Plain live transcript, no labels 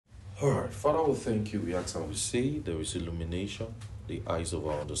All right, Father, we thank you. We ask and we say there is illumination. The eyes of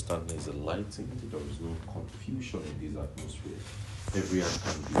our understanding is enlightened. There is no confusion in this atmosphere. Every eye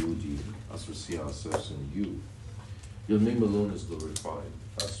can behold you as we see ourselves in you. Your name alone is glorified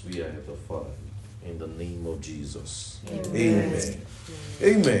as we are edified. In the name of Jesus. Amen.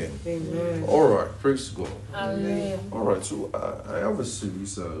 Amen. Amen. All right, praise God. Amen. All right, so I have a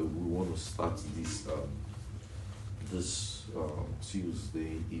series. We want to start this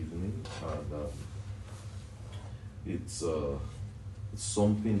Tuesday evening, and it's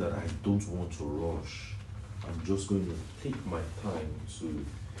something that I don't want to rush. I'm just going to take my time to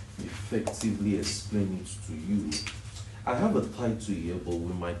effectively explain it to you. I have a title here, but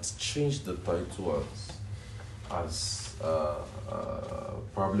we might change the title as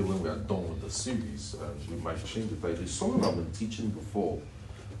probably when we are done with the series, and we might change the title. It's something I've been teaching before,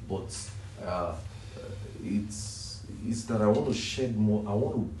 but it's that I want to shed more. I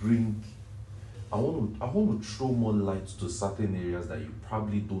want to throw more light to certain areas that you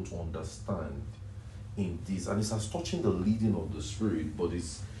probably don't understand in this, and it's as touching the leading of the Spirit, but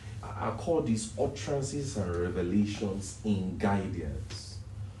I call these utterances and revelations in guidance.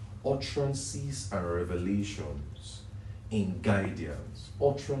 Utterances and revelations in guidance.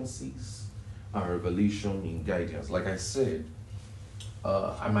 Utterances and revelation in guidance. Like I said,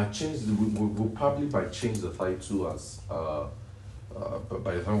 I might change we'll probably might change the title as by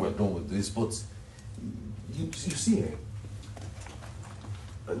the time we're done with this, but you see,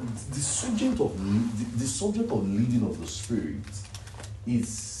 the subject of leading of the Spirit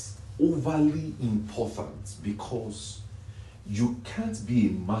is overly important because you can't be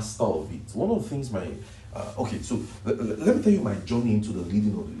a master of it. One of the things so let me tell you my journey into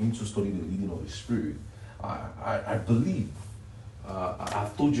studying the leading of the Spirit. I believe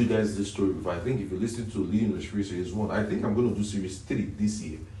I've told you guys this story before. I think if you listen to Leading the Spirit series 1, I think I'm going to do series 3 this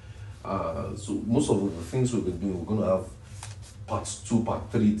year. So most of the things we've been doing, we're going to have part 2, part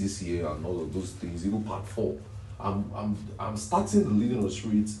 3 this year, and all of those things, even part 4. I'm starting the leading of the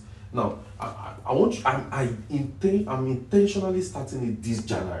Spirit now. I'm intentionally starting it this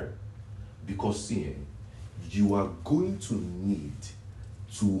January because you are going to need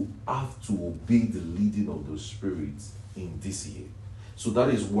to have to obey the leading of the Spirit in this year. So that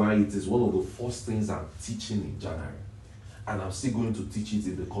is why it is one of the first things I'm teaching in January. And I'm still going to teach it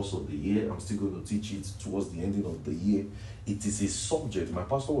in the course of the year. I'm still going to teach it towards the ending of the year. It is a subject. My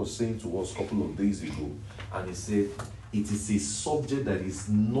pastor was saying to us a couple of days ago, and he said, it is a subject that is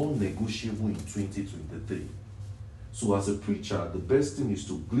non-negotiable in 2023. So as a preacher, the best thing is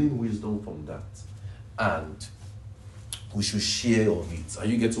to glean wisdom from that. And we should share on it. Are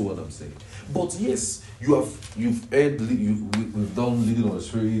you getting what I'm saying? But yes, you've heard, we've done leading on the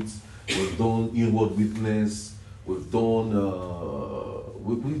Spirit, we've done inward witness, we've done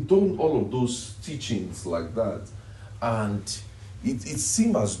all of those teachings like that, and it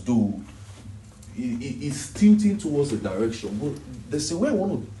seems as though it's tilting towards a direction. But there's a way I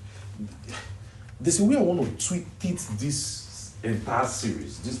want to tweak it this entire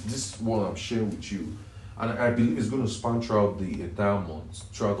series. This one I'm sharing with you, and I believe it's going to span throughout the entire month,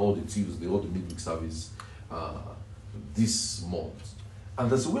 throughout all the Tuesdays, all the midweek service this month. And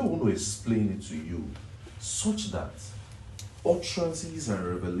there's a way I want to explain it to you, such that utterances and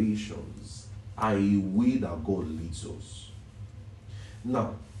revelations are a way that God leads us.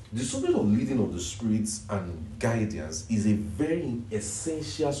 Now, the subject of leading of the spirits and guidance is a very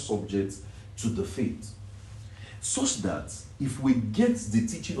essential subject to the faith, such that if we get the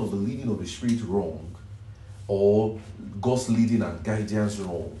teaching of the leading of the Spirit wrong, or God's leading and guidance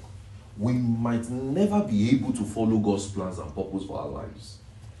wrong, we might never be able to follow God's plans and purpose for our lives.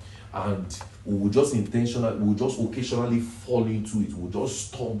 And we will just occasionally fall into it. We'll just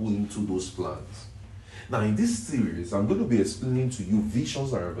stumble into those plans. Now, in this series, I'm going to be explaining to you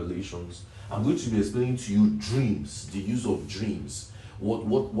visions and revelations. I'm going to be explaining to you dreams, the use of dreams,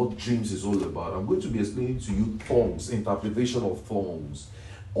 what dreams is all about. I'm going to be explaining to you tongues, interpretation of tongues,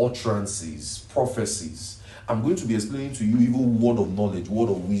 utterances, prophecies. I'm going to be explaining to you even word of knowledge, word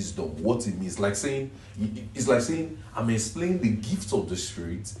of wisdom, what it means. It's like saying I'm explaining the gifts of the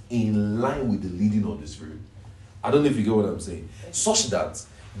Spirit in line with the leading of the Spirit. I don't know if you get what I'm saying. Such that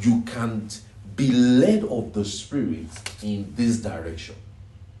you can be led of the Spirit in this direction.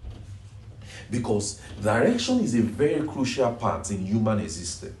 Because direction is a very crucial part in human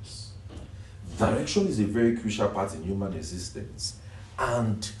existence. Direction is a very crucial part in human existence.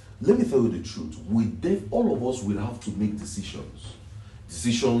 And let me tell you the truth. All of us will have to make decisions.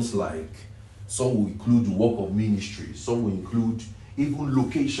 Decisions like, some will include the work of ministry. Some will include even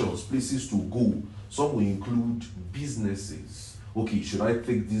locations, places to go. Some will include businesses. Okay, should I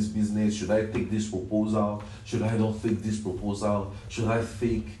take this business? Should I take this proposal? Should I not take this proposal? Should I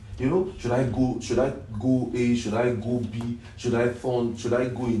take, should I go A? Should I go B? Should I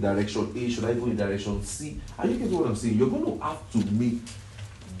go in direction A? Should I go in direction C? Are you getting what I'm saying? You're going to have to make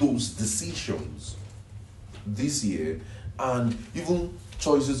those decisions this year, and even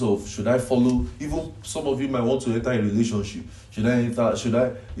choices of, should I follow, even some of you might want to enter a relationship.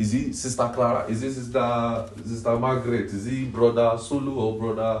 Is it Sister Clara? Is it Sister Margaret? Is it Brother Solo or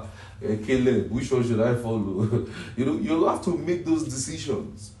Brother Caleb? Which one should I follow? You have to make those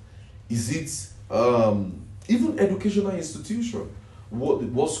decisions. Is it even educational institution?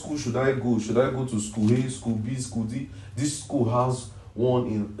 What school should I go? Should I go to school A, school B, school D? This school has one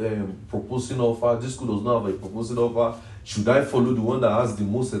in proposing offer. This school does not have a proposing offer. Should I follow the one that has the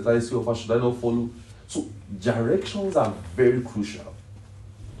most enticing offer? Should I not follow? So directions are very crucial.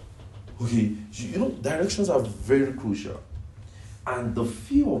 Okay, directions are very crucial, and the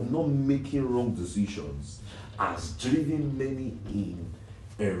fear of not making wrong decisions has driven many in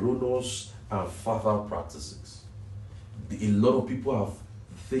erroneous and fatal practices. A lot of people have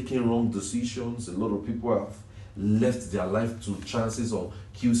taken wrong decisions. A lot of people have left their life to chances of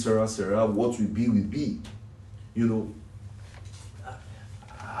Q Sarah, what will be will be.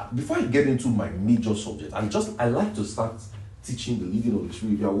 Before I get into my major subject, I like to start teaching the leading of the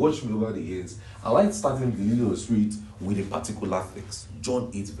Spirit. If you have watched me over the years, I like starting the leading of the Spirit with a particular text.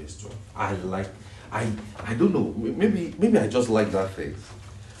 John 8 verse 12. I don't know, maybe I just like that text.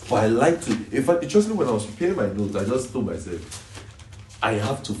 But I like to, especially when I was preparing my notes, I just told myself, I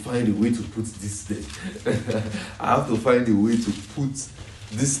have to find a way to put this there. I have to find a way to put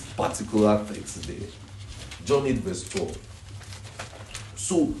this particular text there. John 8 verse 12.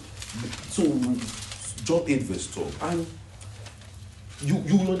 So John 8 verse 12. And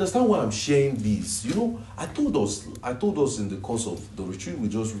you will understand why I'm sharing this. I told us in the course of the retreat we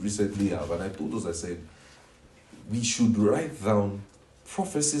just recently have, and I said, we should write down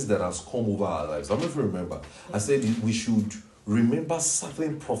prophecies that has come over our lives. I don't know if you remember. I said we should remember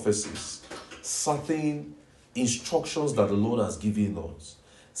certain prophecies, certain instructions that the Lord has given us,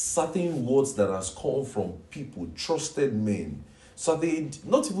 certain words that has come from people, trusted men, certain,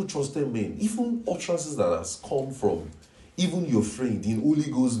 not even trusted men, even utterances that has come from even your friend in Holy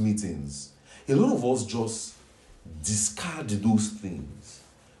Ghost meetings. A lot of us just discard those things.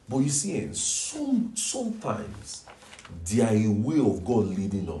 But you see, sometimes they are a way of God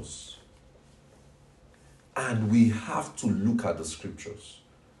leading us. And we have to look at the scriptures.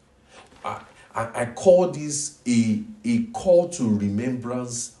 I call this a call to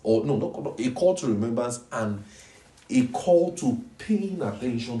remembrance, or no, not a call to remembrance, and a call to paying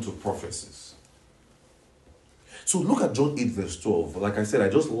attention to prophecies. So look at John 8 verse 12. Like I said, I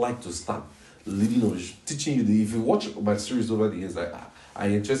just like to start teaching you. If you watch my series over the years, I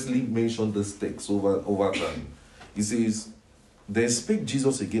interestingly mentioned this text over time. It says, then spake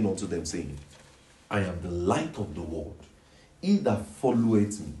Jesus again unto them, saying, I am the light of the world. He that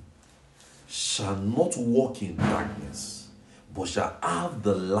followeth me shall not walk in darkness, but shall have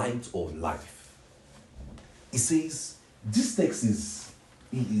the light of life. It says, this text is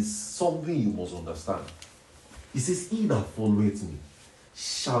something you must understand. It says, he that followeth me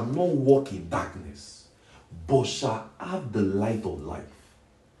shall not walk in darkness, but shall have the light of life.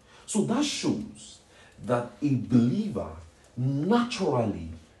 So that shows that a believer naturally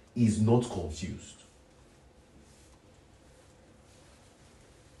is not confused.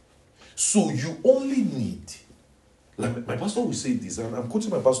 So you only need, like my pastor will say this, and I'm quoting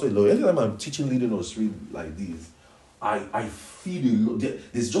my pastor a lot. Every time I'm teaching leading on the street like this, I feel a lot.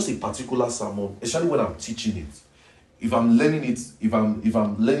 There's just a particular sermon, especially when I'm teaching it. If I'm learning it, if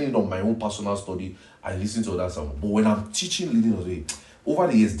I'm learning it on my own personal study, I listen to that sermon. But when I'm teaching leading on the street, over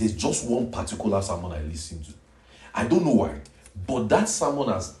the years, there's just one particular sermon I listen to. I don't know why, but that sermon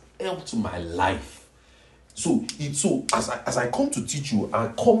has helped my life. So as I come to teach you, I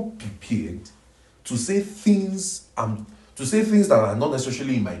come prepared to say things that are not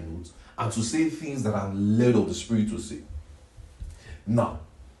necessarily in my notes, and to say things that I'm led of the Spirit to say. Now,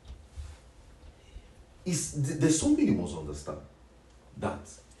 there's something you must understand, that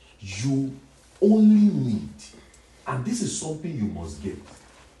you only need, and this is something you must get.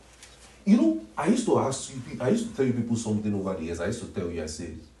 I used to tell you people something over the years. I used to tell you, I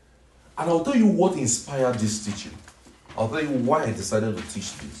said, and I'll tell you what inspired this teaching. I'll tell you why I decided to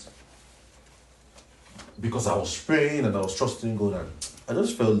teach this. Because I was praying and I was trusting God, and I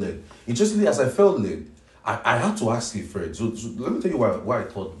just felt led. Interestingly, as I felt led, I had to ask a friend. So let me tell you why I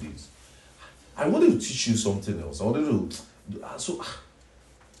thought this. I wanted to teach you something else. I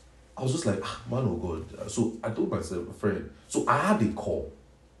I was just like, man of God. So I told myself, friend, so I had a call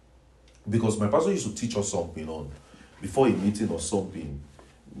because my pastor used to teach us something on before a meeting or something.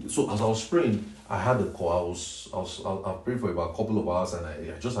 So as I was praying, I had a call. I prayed for about a couple of hours and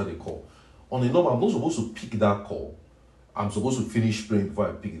I just had a call. On the number, I'm not supposed to pick that call. I'm supposed to finish praying before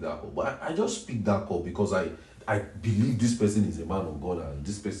I pick that call. But I just picked that call because I believe this person is a man of God and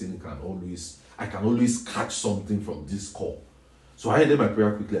this person I can always catch something from this call. So I ended my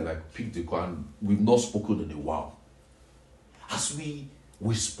prayer quickly and I picked the call, and we've not spoken in a while. As we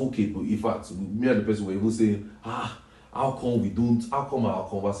spoke it, in fact, me and the person were even saying, how come our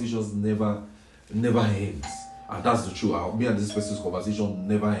conversations never ends? And that's the truth. Me and this person's conversation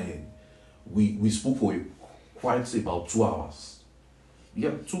never end. We spoke for quite about 2 hours.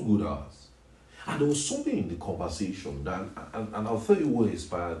 Yeah, 2 good hours. And there was something in the conversation that, and I'll tell you what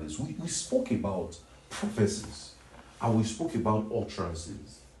inspired this. We spoke about prophecies, and we spoke about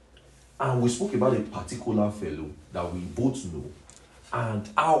utterances, and we spoke about a particular fellow that we both know, and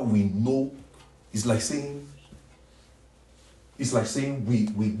how we know. It's like saying we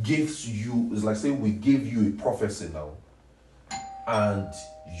gave you a prophecy now, and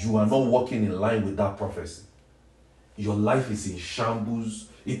you are not working in line with that prophecy. Your life is in shambles.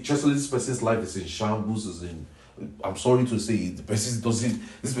 This person's life is in shambles. I'm sorry to say it, this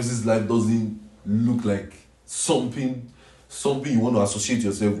person's life doesn't look like something you want to associate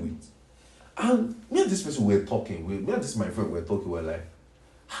yourself with. And me and this person were talking. Me and this my friend were talking. We're like,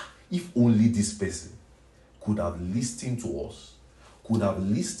 if only this person could have listened to us, could have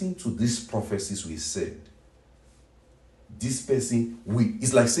listened to these prophecies we said. This person,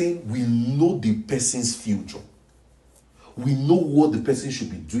 it's like saying we know the person's future. We know what the person should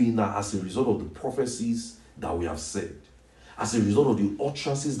be doing now as a result of the prophecies that we have said. As a result of the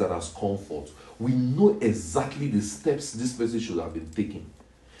utterances that has come forth. We know exactly the steps this person should have been taking.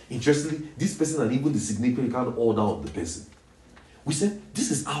 Interestingly, this person and even the significant order of the person. We said, this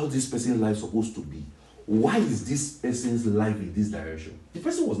is how this person's life is supposed to be. Why is this person's life in this direction? The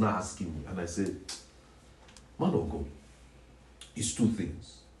person was not asking me, and I said, man of God, it's 2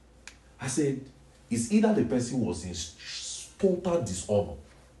 things. I said, it's either the person was in total dishonor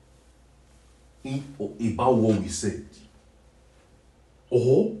about what we said,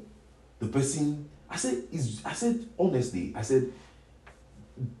 or the person, I said honestly,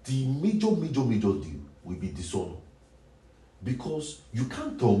 the major deal will be dishonor. Because you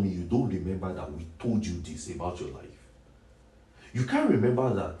can't tell me you don't remember that we told you this about your life. You can't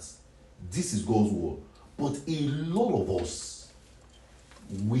remember that this is God's word. But a lot of us,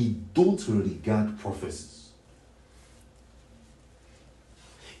 we don't regard prophecies.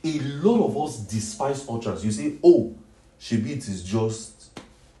 A lot of us despise utterance. You say, oh, Shebi, it is just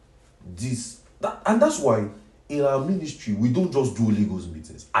this. And that's why in our ministry, we don't just do Holy Ghost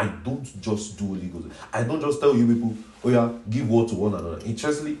meetings. I don't just do Holy Ghost. I don't just tell you people, oh yeah, give word to one another.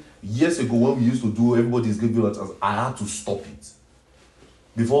 Interestingly, years ago when we used to do everybody is giving utterance, I had to stop it.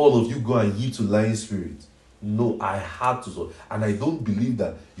 Before all of you go and yield to lying spirit. No, I had to stop. And I don't believe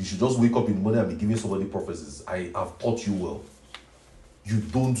that you should just wake up in the morning and be giving somebody prophecies. I have taught you well. You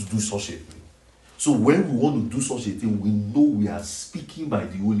don't do such a thing. So when we want to do such a thing, we know we are speaking by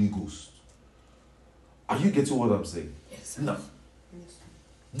the Holy Ghost. Are you getting what I'm saying? Yes. Now,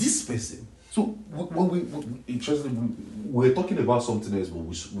 this person. So when we were talking about something else, but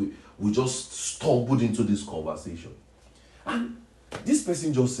we just stumbled into this conversation, and this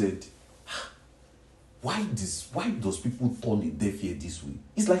person just said, "Why does people turn a deaf ear this way?"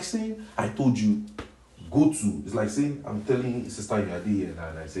 It's like saying, "I told you, go to." It's like saying, I'm telling Sister Yadi here,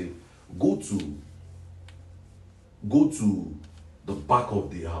 and I say, go to the back of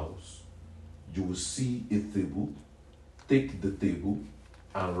the house. You will see a table. Take the table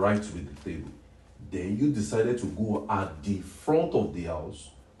and write with the table. Then you decided to go at the front of the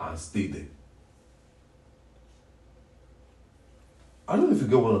house and stay there. I don't know if you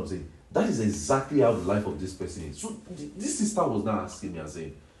get what I'm saying. That is exactly how the life of this person is. So this sister was now asking me and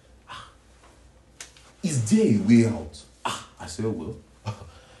saying, is there a way out? I said, well,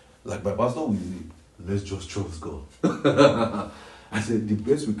 like my pastor will say, let's just trust God. I said, the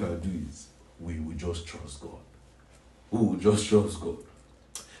best we can do is we will just trust God. We will just trust God.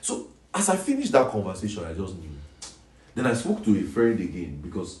 So as I finished that conversation, I just knew. Then I spoke to a friend again,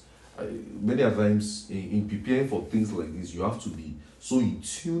 because many times in preparing for things like this, you have to be so in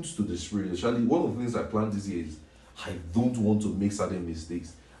tune to the Spirit. Actually, one of the things I planned this year is I don't want to make certain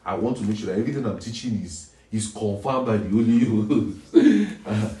mistakes. I want to make sure that everything I'm teaching is confirmed by the Holy Ghost.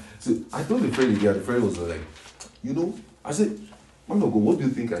 So I told the friend again, the friend was like, I said, man of God, what do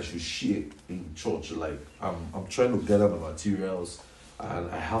you think I should share in church? Like, I'm trying to gather my materials.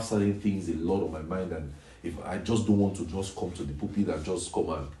 and I have certain things a lot on my mind, and if I just don't want to just come to the pulpit and just come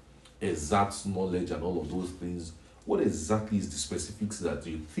and exact knowledge and all of those things, what exactly is the specifics that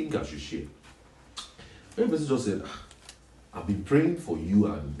you think I should share? Every person just said, I've been praying for you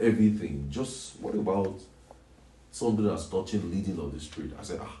and everything. Just what about something that's touching leading of the Spirit? I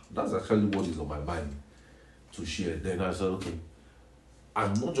said, that's actually what is on my mind to share. Then I said, okay,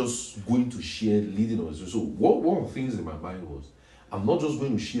 I'm not just going to share leading of the Spirit. So one of the things in my mind was, I'm not just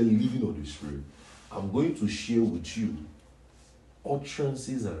going to share leading of the Spirit. I'm going to share with you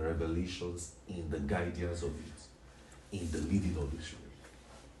utterances and revelations in the guidance of it, in the leading of the Spirit.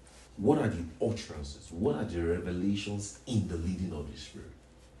 What are the utterances? What are the revelations in the leading of the Spirit?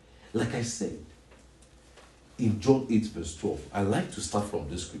 Like I said, in John 8 verse 12, I like to start from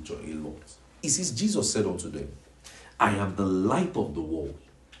this scripture a lot. It says, Jesus said unto them, I am the light of the world,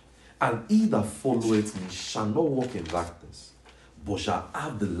 and he that followeth me shall not walk in darkness, but shall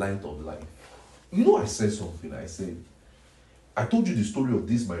have the light of life. You know, I said something. I told you the story of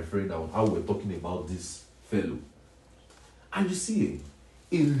this, my friend, and how we're talking about this fellow. And you see,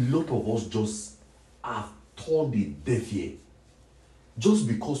 a lot of us just have turned a deaf ear just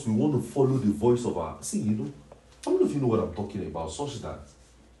because we want to follow the voice of our... See, I don't know if you know what I'm talking about, such that,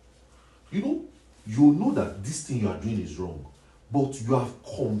 you know that this thing you are doing is wrong, but you have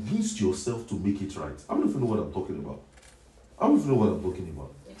convinced yourself to make it right. I don't know if you know what I'm talking about.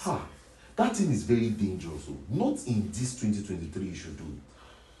 Yes. That thing is very dangerous. Not in this 2023 you should do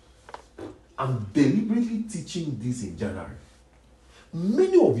it. I'm deliberately teaching this in January.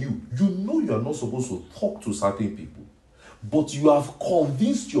 Many of you, you are not supposed to talk to certain people, but you have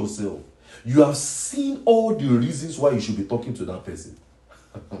convinced yourself. You have seen all the reasons why you should be talking to that person.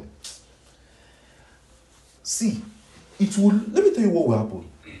 See, let me tell you what will happen.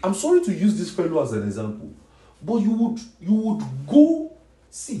 I'm sorry to use this fellow as an example, but you would go,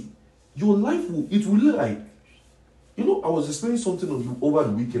 see, your life will look like, I was explaining something over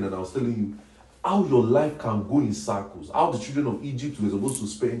the weekend, and I was telling you how your life can go in circles, how the children of Egypt were supposed to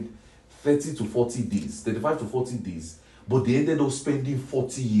spend 30 to 40 days, 35 to 40 days, but they ended up spending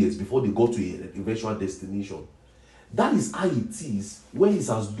 40 years before they got to an eventual destination. That is how it is when it's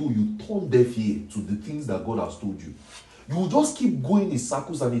as though you turn deaf ear to the things that God has told you. You will just keep going in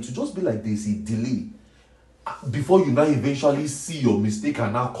circles, and it will just be like there's a delay before you now eventually see your mistake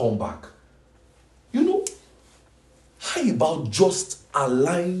and now come back. How about just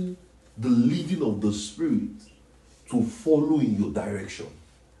align the leading of the Spirit to follow in your direction,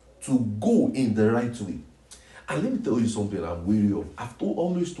 to go in the right way? And let me tell you something I'm wary of. I've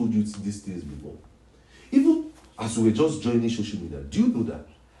always told you these things before. Even as we were just joining social media, do you know that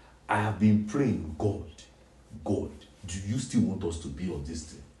I have been praying, God, do you still want us to be on this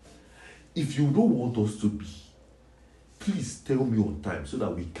thing? If you don't want us to be, please tell me on time so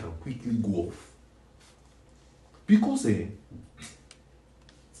that we can quickly go off. Because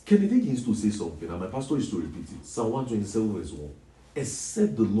Kennedy used to say something, and my pastor used to repeat it. Psalm 127 verse 1.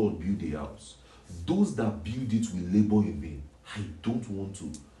 Except the Lord build a house, those that build it will labor in vain. I don't want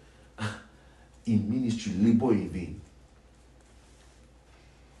to, in ministry, labor in vain.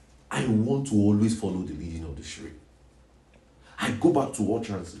 I want to always follow the leading of the Spirit. I go back to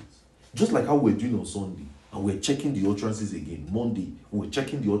utterances. Just like how we're doing on Sunday, and we're checking the utterances again. Monday, we're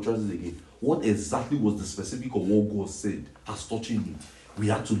checking the utterances again. What exactly was the specific of what God said as touching it? We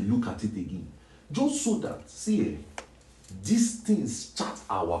had to look at it again. Just so that, these things chart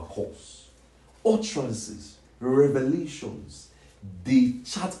our course. Utterances, revelations, they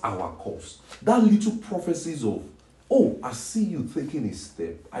chart our course. That little prophecies of, I see you taking a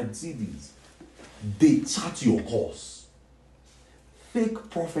step. I see this. They chart your course. Take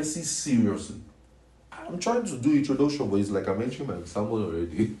prophecy seriously. I'm trying to do introduction, but it's like I mentioned my example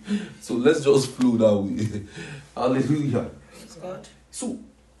already. So let's just flow that way. Hallelujah. Praise God. So,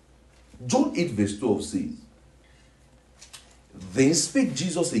 John 8 verse 12 says, Then spake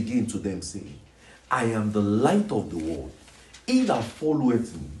Jesus again to them, saying, I am the light of the world. He that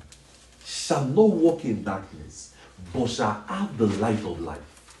followeth me shall not walk in darkness, but shall have the light of life.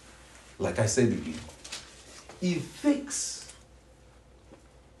 Like I said again, it takes.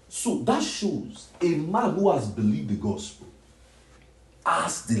 So that shows a man who has believed the gospel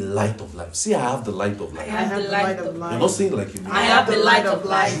has the light of life. Say, I have the light of life. I have the light of life. You're not saying like you mean. I have the light of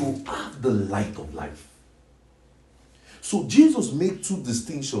life. You have the light of life. So Jesus made two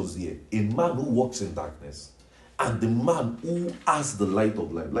distinctions here. A man who walks in darkness and the man who has the light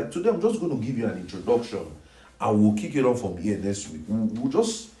of life. Like today, I'm just going to give you an introduction and we'll kick it off from here next week. We'll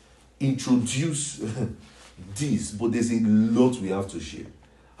just introduce this, but there's a lot we have to share.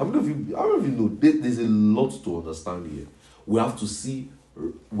 I don't know if you know, there's a lot to understand here. We have to see,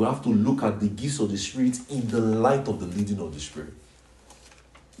 we have to look at the gifts of the Spirit in the light of the leading of the Spirit.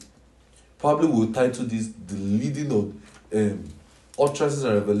 Probably we'll title this the leading of utterances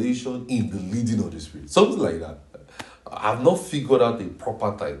and revelation in the leading of the Spirit. Something like that. I've not figured out a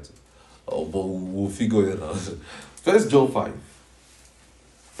proper title, but we'll figure it out. 1 John 5.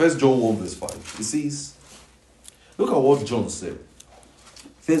 1 John 1 verse 5. It says, look at what John said.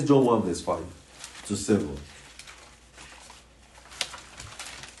 1 John 1 verse 5 to 7.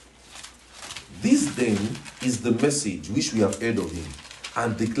 This then is the message which we have heard of him,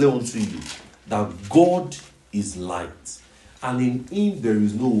 and declare unto you, that God is light, and in him there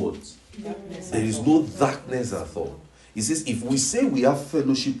is no what? There is no darkness at all. He says, if we say we have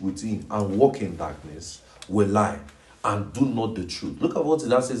fellowship with him and walk in darkness, we lie and do not the truth. Look at what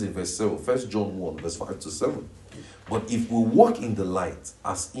that says in verse 7, 1 John 1, verse 5 to 7. But if we walk in the light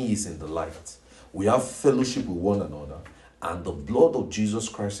as he is in the light, we have fellowship with one another, and the blood of Jesus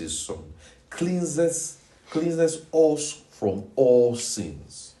Christ, his Son, cleanses us from all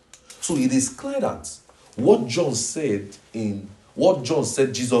sins. So it is clear that what Jesus said, what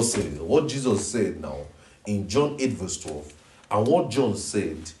Jesus said now in John 8 verse 12, and what John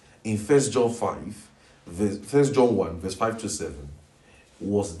said in 1 John 1 verse 5 to 7,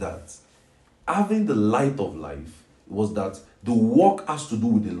 was that having the light of life, was that the work has to do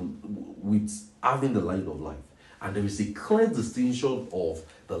with having the light of life. And there is a clear distinction of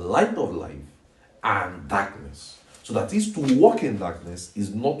the light of life and darkness. So that is, to walk in darkness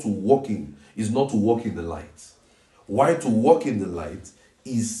is not to walk in the light. Why to walk in the light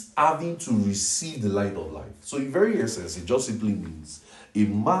is having to receive the light of life. So in very essence, it just simply means a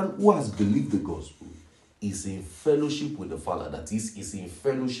man who has believed the gospel is in fellowship with the Father. That is in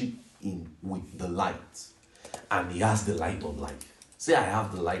fellowship with the light. And he has the light of life. Say, I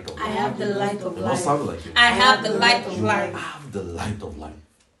have the light of life. I have the light of life. Sound like it. I have the light of life. You have the light of life.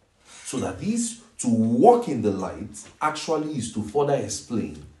 So that is, to walk in the light actually is to further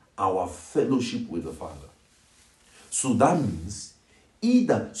explain our fellowship with the Father. So that means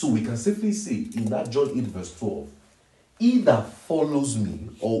so we can safely say in that John 8 verse 12, he that follows me,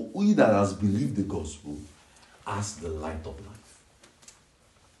 or he that has believed the gospel, has the light of life.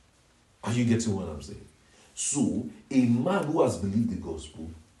 Are you getting what I'm saying? So a man who has believed the gospel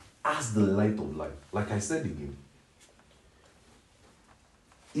has the light of life. Like I said again,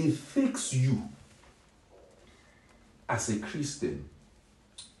 it takes you as a Christian.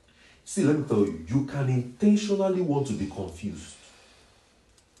 See, let me tell you, you can intentionally want to be confused.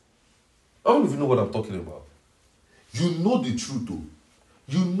 I don't even know what I'm talking about. You know the truth, though.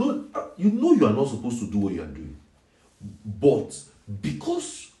 You know you are not supposed to do what you are doing. But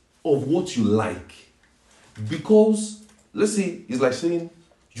because of what you like, because, let's say, it's like saying,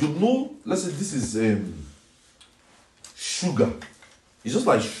 let's say this is sugar. It's just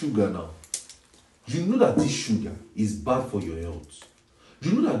like sugar now. You know that this sugar is bad for your health.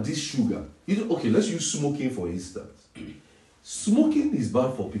 You know that this sugar, okay, let's use smoking for instance. Smoking is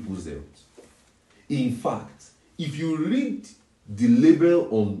bad for people's health. In fact, if you read the label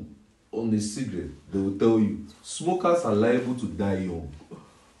on a cigarette, they will tell you, smokers are liable to die young.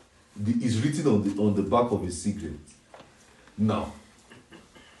 It's written on the back of a cigarette. Now,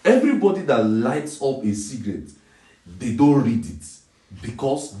 everybody that lights up a cigarette, they don't read it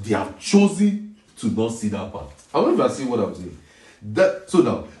because they have chosen to not see that part. I don't know if you see what I'm saying. So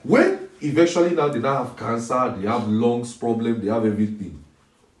now, when eventually now they now have cancer, they have lungs problem, they have everything,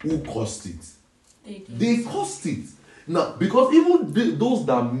 who caused it? They caused it. Now, because even those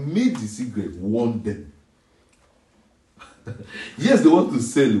that made the cigarette want them. Yes, they want to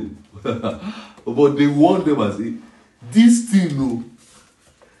sell you. But they want them as this thing, no.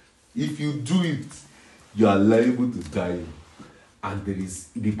 If you do it, you are liable to die. And there is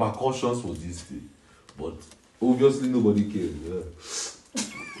the repercussions for this thing. But obviously nobody cares.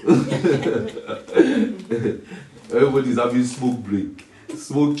 Everybody's having smoke break.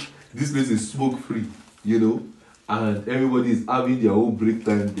 This place is smoke free, and everybody is having their own break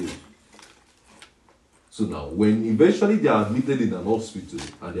time there. So now, when eventually they are admitted in an hospital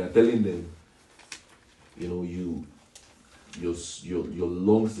and they are telling them, your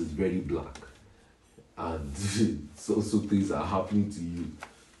lungs is very black, and so things are happening to you.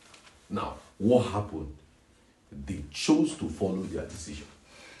 Now, what happened? They chose to follow their decision.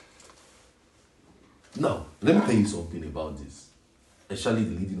 Now, let me tell you something about this, especially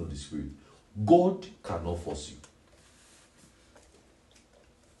the leading of the Spirit. God cannot force you.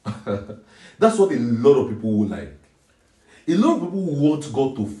 That's what a lot of people will like. A lot of people want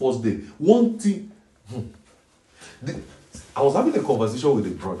God to force them. One thing. I was having a conversation with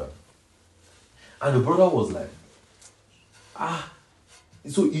a brother, and the brother was like,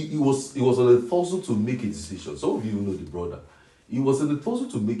 So he was on a tussle to make a decision. Some of you know the brother. He was on a tussle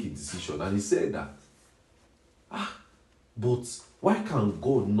to make a decision, and he said that, but why can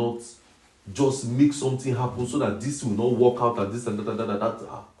God not just make something happen so that this will not work out and this and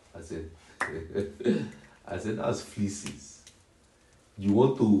that? I said, I said, that's fleeces. You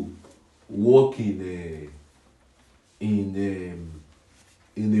want to walk in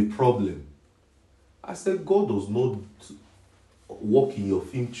a problem. I said, God does not walk in your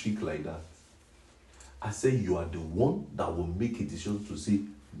film trick like that. I said, you are the one that will make a decision to say,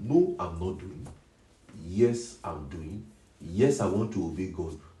 no, I'm not doing. Yes, I'm doing. Yes, I want to obey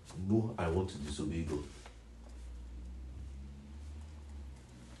God. No, I want to disobey God.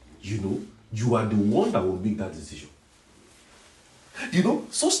 You know, you are the one that will make that decision. You know,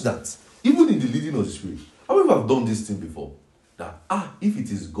 such that even in the leading of the Spirit, how many have done this thing before? That, if it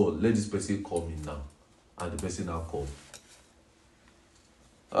is God, let this person call me now. And the person now call.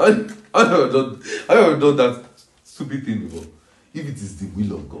 I have done that stupid thing before. If it is the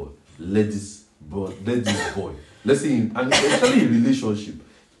will of God, let this boy, let's say, and especially in relationship,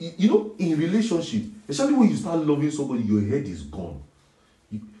 you know, in relationship, especially when you start loving somebody, your head is gone.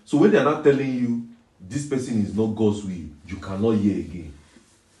 So when they are not telling you this person is not God's will, you cannot hear again.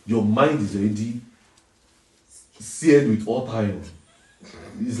 Your mind is already seared with hot iron.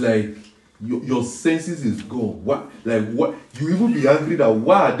 It's like your senses is gone. What you even be angry that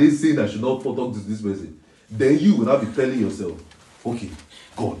why are they saying I should not talk to this person? Then you will not be telling yourself, okay,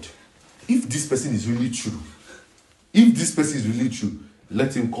 God, if this person is really true,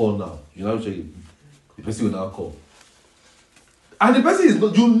 let him call now. You know what I'm saying? The person will now call. And the person is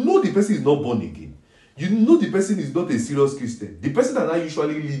not, you know the person is not born again. You know the person is not a serious Christian. The person that I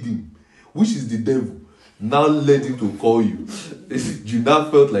usually lead him, which is the devil, now led him to call you. You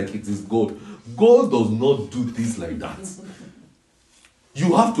now felt like it is God. God does not do things like that.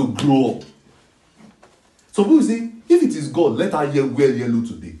 You have to grow up. Some people say, if it is God, let her wear yellow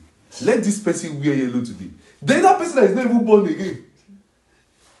today. Let this person wear yellow today. Then that person that is not even born again.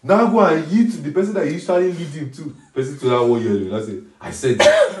 Now go and yield to the person that usually lead him to. Person to that one yellow. I say, I said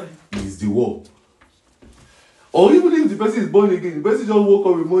it is the word. Or even if the person is born again, the person just woke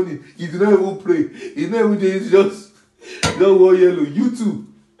up in the morning, he did not even pray. He did not even day, just wore yellow. You too.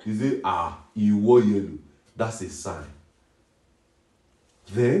 You say, you wore yellow. That's a sign.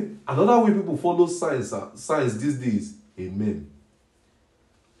 Then, another way people follow signs these days, amen.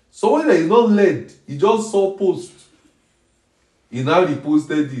 Someone that is not led, he just saw post. He now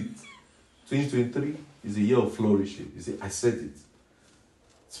reposted it. 2023 is a year of flourishing. You say, I said it.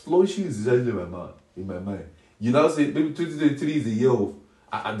 Flourishing is exactly in my mind. You now say, maybe 2023 is a year of,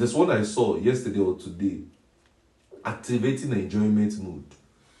 this one I saw yesterday or today, activating enjoyment mood.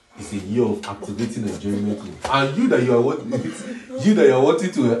 It's a year of activating enjoyment mood. And you that you are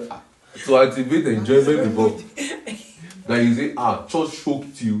wanting to activate enjoyment before, that you say, church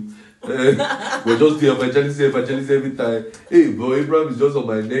choked you. We're just doing evangelism every time. Hey, bro, Abraham is just on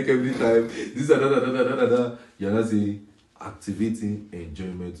my neck every time. This and that. You're not saying activating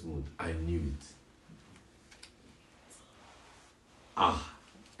enjoyment mode. I knew it.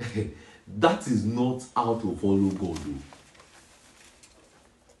 That is not how to follow God, though.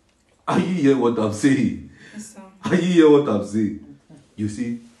 Are you hear what I'm saying? Yes, sir. Are you hear what I'm saying? You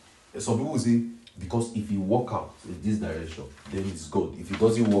see, some people say, because if he walk out in this direction, then it's God. If he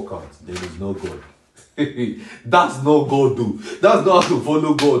doesn't walk out, then it's not God. That's not God, though. That's not how to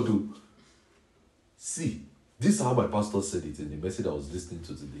follow God, though. See, this is how my pastor said it in the message I was listening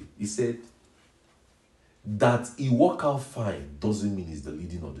to today. He said, that he walk out fine doesn't mean it's the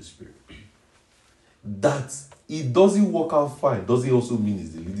leading of the Spirit. That he doesn't walk out fine doesn't also mean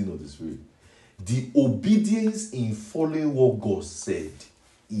it's the leading of the Spirit. The obedience in following what God said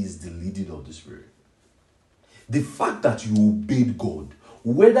is the leading of the Spirit. The fact that you obeyed God,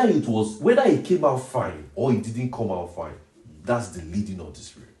 whether it came out fine or it didn't come out fine, that's the leading of the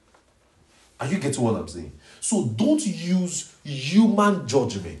Spirit. Are you getting what I'm saying? So don't use human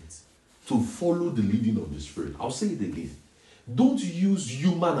judgment to follow the leading of the Spirit. I'll say it again. Don't use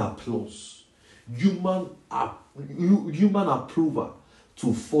human applause, human approval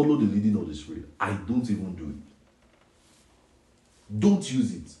to follow the leading of the Spirit. I don't even do it. Don't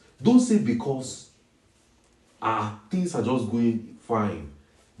use it. Don't say because things are just going fine.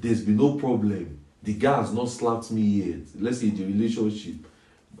 There's been no problem. The guy has not slapped me yet. Let's say the relationship.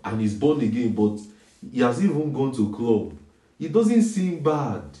 And he's born again, but he hasn't even gone to club. It doesn't seem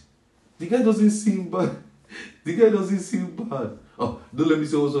bad. The guy doesn't seem bad. Oh, don't let me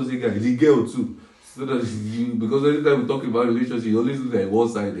say also the guy. The girl too. So that because anytime we talk about relationship, you always look like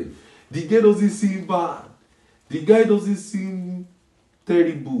one-sided. The girl doesn't seem bad. The guy doesn't seem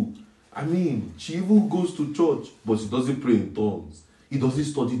terrible. I mean, she even goes to church, but she doesn't pray in tongues. He doesn't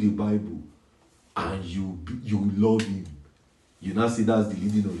study the Bible. And you love him. You now see that's the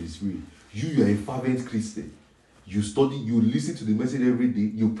leading of the Spirit. You are a fervent Christian. You study, you listen to the message every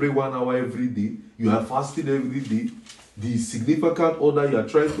day. You pray 1 hour every day. You are fasting every day. The significant other you are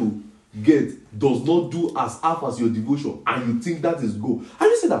trying to get does not do as half as your devotion. And you think that is good. I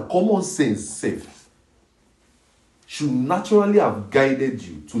just say that common sense safe should naturally have guided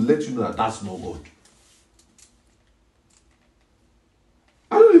you to let you know that that's not God.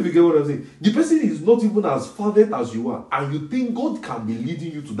 I don't know if you get what I'm saying. The person is not even as fervent as you are, and you think God can be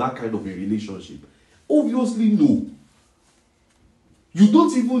leading you to that kind of a relationship. Obviously, no. You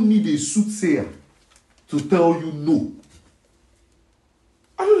don't even need a soothsayer to tell you no.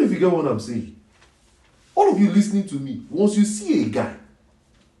 I don't know if you get what I'm saying. All of you listening to me, once you see a guy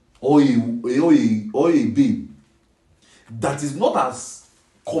or a babe that is not as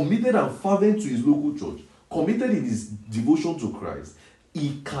committed and fervent to his local church, committed in his devotion to Christ,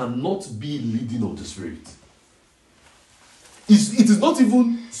 he cannot be leading of the Spirit. It is not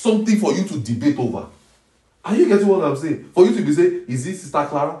even something for you to debate over. Are you getting what I'm saying? For you to be saying, is it Sister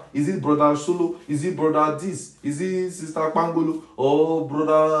Clara? Is it Brother Solo? Is it Brother this? Is it Sister Pangolo? Or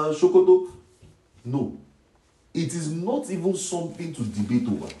Brother Shokoto? No. It is not even something to debate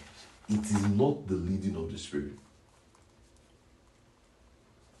over. It is not the leading of the Spirit.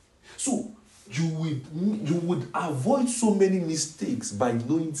 So, you would avoid so many mistakes by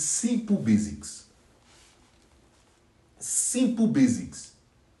knowing simple basics. Simple basics.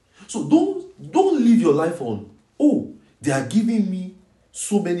 So don't live your life on, oh, they are giving me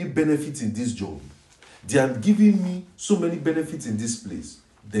so many benefits in this job. They are giving me so many benefits in this place.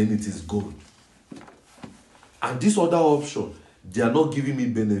 Then it is God. And this other option, they are not giving me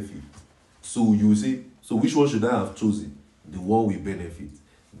benefit. So you will say, so which one should I have chosen? The one with benefit.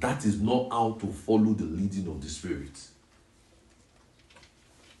 That is not how to follow the leading of the Spirit.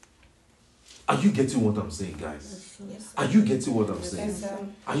 Are you getting what I'm saying, guys? Yes. Are you getting what I'm saying? Yes, sir.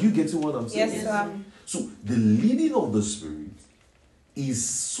 Are you getting what I'm saying? Yes, sir. So, the leading of the Spirit is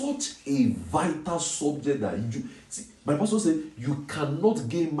such a vital subject that you see. My pastor said you cannot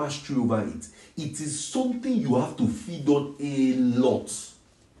gain mastery over it. It is something you have to feed on a lot.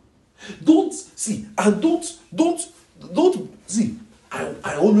 Don't see.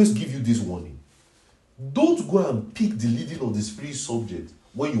 I always give you this warning. Don't go and pick the leading of the Spirit subject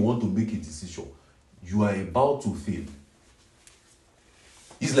when you want to make a decision. You are about to fail.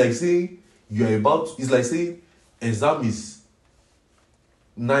 It's like saying exam is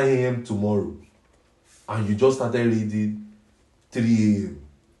 9 a.m. tomorrow and you just started reading 3 a.m.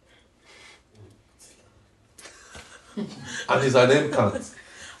 and it's an MCAT.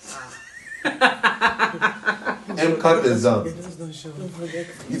 MCAT exam. It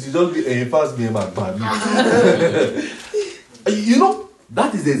will just be a fast game at bad. You know,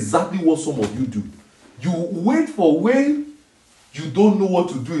 that is exactly what some of you do. You wait for when you don't know what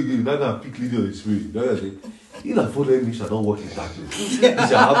to do again. You're not going to pick leading of the Spirit. You're going to say, he that followed me shall not walk in darkness. He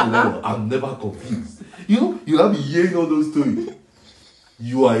shall have the level. I'm never confused. You know, you'll have been hearing all those stories.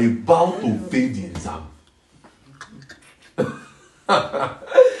 You are about to fail the exam.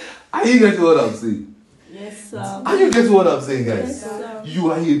 Are you getting what I'm saying? Yes, sir. Are you getting what I'm saying, guys? Yes, sir.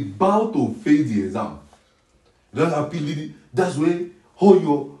 You are about to fail the exam. That's how leading. That's when all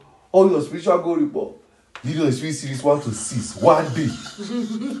your spiritual goal report. Leading the Spirit series 1 to 6. 1 day.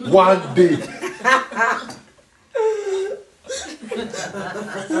 1 day.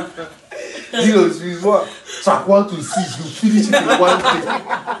 Leading the Spirit 1. Track 1 to 6. You finish it in 1 day.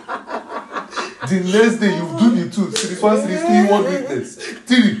 The next day you do the 2. Series 1, series 2, you want witness.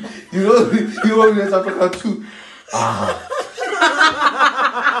 3. You want witness chapter 2.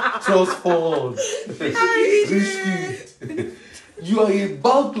 Trust fund. Risky. You are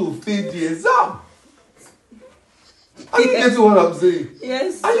about to fail the exam. Are you getting what I'm saying?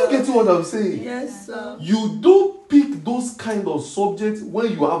 Yes, sir. Are you getting what I'm saying? Yes, sir. You don't pick those kind of subjects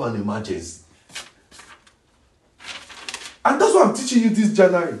when you have an emergency. And that's why I'm teaching you this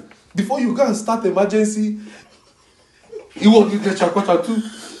January. Before you go and start emergency, you walk into chapter 2.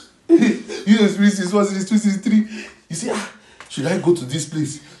 You know, series 1, series 2, series 3. You say, should I go to this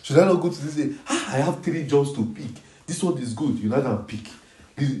place? Should I not go to this place? I have 3 jobs to pick. This one is good. You're not gonna pick.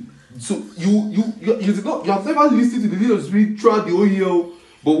 So you have never listened to the leader of the Spirit throughout the whole year.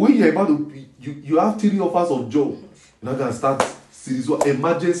 But when you're about to, you have 3 offers of job. You're not gonna start series 1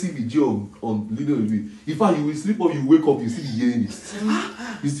 emergency video on leader of the Spirit. In fact, you will sleep up, you wake up, you still be hearing it.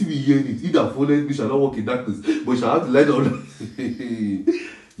 You still be hearing it. He that followed me shall not walk in darkness, but shall have the light of life.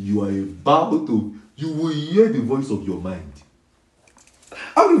 You are about to. You will hear the voice of your mind.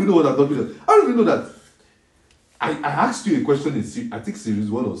 I don't even know what I'm talking about. I don't even know that. I asked you a question in I think series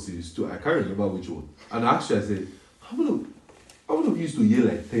 1 or series 2. I can't remember which one. And I asked you, I said, how many of you used to hear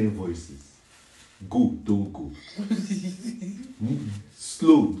like 10 voices? Go, don't go.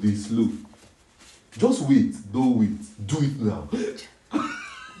 Slow, they slow. Just wait, don't wait. Do it now.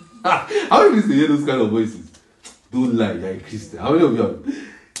 How many used to hear those kind of voices? Don't lie, you're a Christian. How many of you have?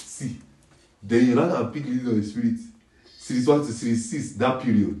 See, then you now pick leading of the Spirit. Series 1 to series 6, that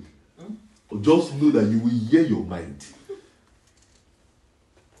period. Just know that you will hear your mind.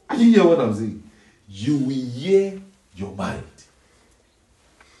 Are you hear what I'm saying? You will hear your mind.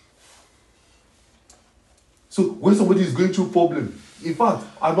 So when somebody is going through problem, in fact,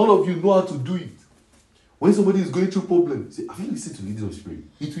 and all of you know how to do it. When somebody is going through problem, say, have you listened to leading of the Spirit?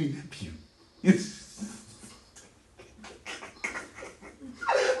 It will help you.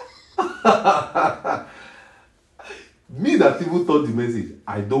 Me that even taught the message,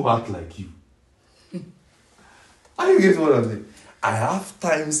 I don't act like you. Are you getting what I'm saying? I have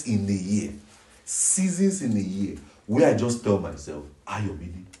times in the year, seasons in the year, where I just tell myself,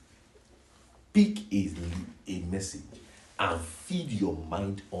 Ayobidi, pick a message and feed your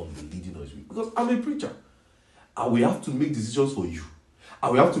mind on the leading of the Spirit. Because I'm a preacher. I will have to make decisions for you. I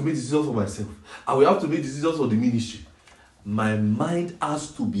will have to make decisions for myself. I will have to make decisions for the ministry. My mind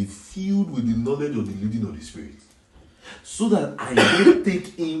has to be filled with the knowledge of the leading of the Spirit, so that I don't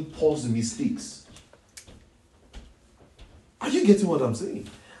take impulse mistakes. Are you getting what I'm saying?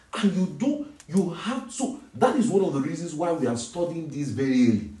 And you have to. That is one of the reasons why we are studying this very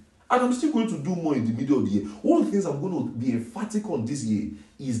early. And I'm still going to do more in the middle of the year. One of the things I'm going to be emphatic on this year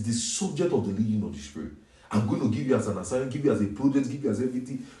is the subject of the leading of the Spirit. I'm going to give you as an assignment, give you as a project, give you as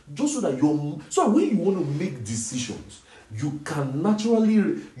everything, just so that when you want to make decisions, you can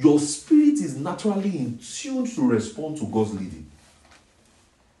naturally, your spirit is naturally in tune to respond to God's leading.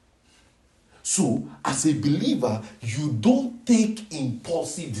 So, as a believer, you don't take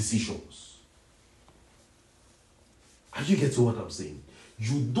impulsive decisions. Are you getting what I'm saying?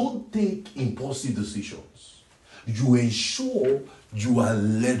 You don't take impulsive decisions. You ensure you are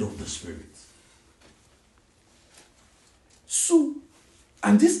led of the Spirit. So,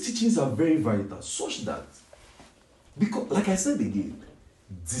 and these teachings are very vital, such that, because, like I said again,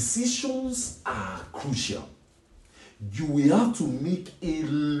 decisions are crucial. You will have to make a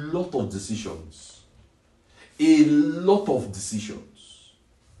lot of decisions. A lot of decisions.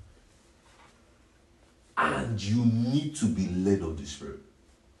 And you need to be led of the Spirit.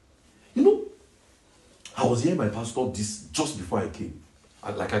 You know, I was hearing my pastor this just before I came.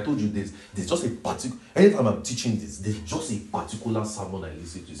 And like I told you, there's just a particular, anytime I'm teaching this, there's just a particular sermon I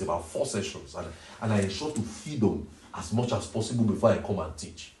listen to. It's about 4 sessions. And I ensure to feed on as much as possible before I come and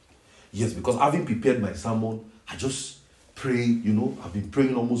teach. Yes, because having prepared my sermon, I just pray, I've been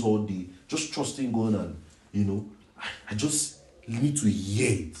praying almost all day, just trusting God, and, I just need to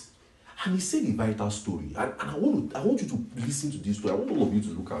hear it. And he said a vital story. And I want you to listen to this story. I want all of you to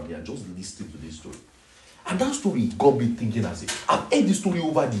look at me and just listen to this story. And that story got me thinking, I've heard this story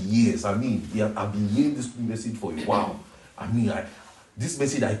over the years. I've been hearing this message for a while. I listen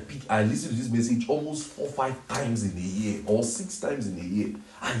to this message almost 4 or 5 times in a year, or 6 times in a year.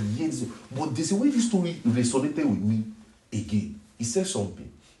 I hear this. But there's a way this story resonated with me again. He said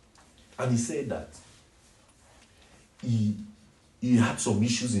something. And he said that he had some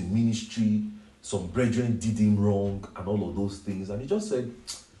issues in ministry, some brethren did him wrong, and all of those things. And he just said,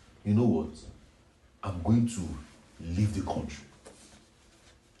 you know what? I'm going to leave the country.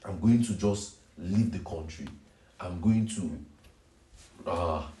 I'm going to just leave the country. I'm going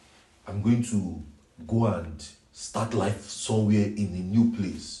to go and start life somewhere in a new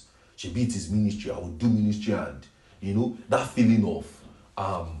place. Maybe it is ministry. I will do ministry, and that feeling of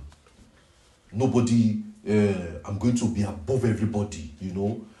nobody. I'm going to be above everybody.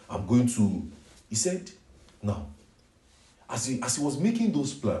 I'm going to. He said, now, as he was making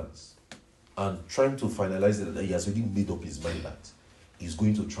those plans and trying to finalize it, that he has already made up his mind that he's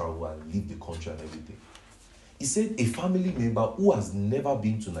going to travel and leave the country and everything. He said a family member who has never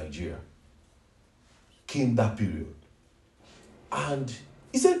been to Nigeria came that period. And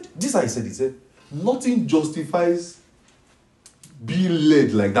he said, he said, nothing justifies being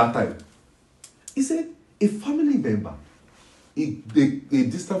led like that time. He said, a family member, a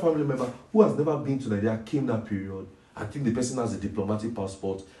distant family member who has never been to Nigeria came that period. I think the person has a diplomatic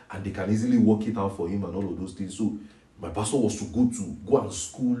passport and they can easily work it out for him and all of those things. So my pastor was to go and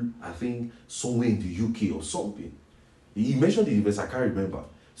school, I think, somewhere in the UK or something. He mentioned the university, I can't remember.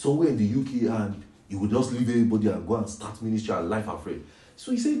 Somewhere in the UK, and he would just leave everybody and go and start ministry and life afraid.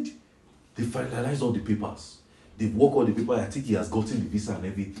 So he said, They finalized all the papers. They've worked all the papers. I think he has gotten the visa and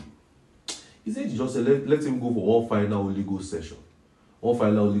everything. He said he just said, let him go for one final Holy Ghost session. One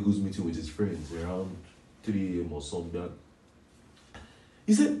final Holy Ghost meeting with his friends around 3 a.m. or something.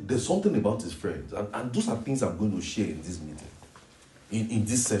 He said there's something about his friends. And those are things I'm going to share in this meeting. In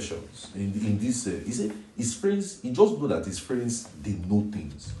these sessions. In this, he said his friends, he just know that his friends, they know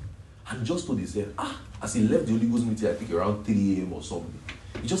things. And he just told he said, as he left the Holy Ghost meeting, I think around 3 a.m. or something,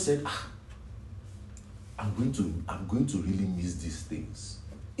 he just said, I'm going to really miss these things.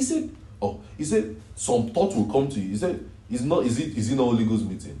 He said, some thought will come to you. He said, is it not Holy Ghost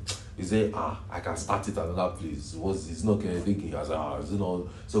meeting? He said, I can start it at another place. It's not thinking, I said, is it not,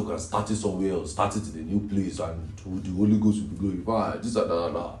 so we can start it somewhere else, start it in a new place, and the Holy Ghost will be glorified. This and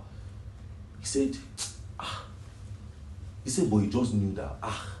that. He said, but he just knew that,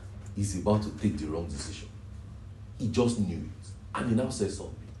 he's about to take the wrong decision. He just knew it. And he now said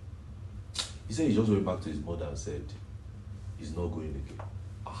something. He said he just went back to his mother and said, he's not going again.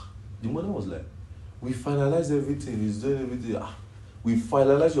 The mother was like, we finalized everything, he's doing everything. We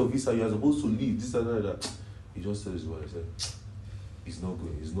finalized your visa, you're supposed to leave, this and that. He just said his word. He said, he's not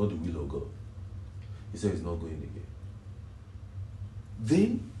going, it's not the will of God. He said he's not going again.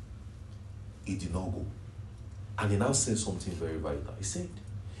 Then, he did not go. And he now said something very vital. He said,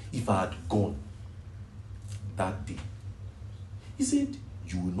 if I had gone that day, he said,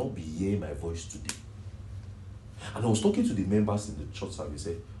 you will not be hearing my voice today. And I was talking to the members in the church service.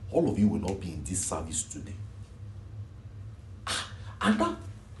 He said, all of you will not be in this service today. And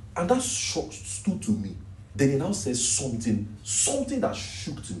that stood to me. Then he now says something that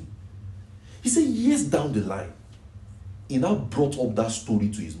shook to me. He said, years down the line, he now brought up that story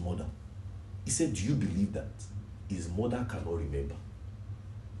to his mother. He said, do you believe that? His mother cannot remember.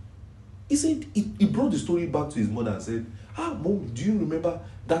 He said, he brought the story back to his mother and said, Mom, do you remember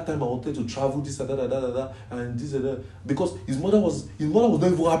that time I wanted to travel this and that, and this and that? Because his mother was not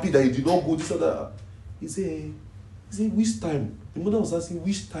even happy that he did not go this and that. He said, which time? The mother was asking,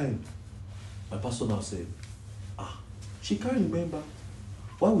 which time? My pastor now said, she can't remember.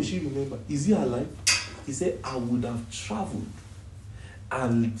 Why would she remember? Is he alive? He said, I would have traveled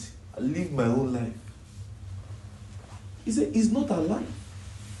and lived my own life. He said, he's not alive.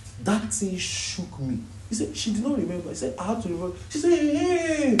 That thing shook me. He said, she did not remember. He said, I had to remember. She said,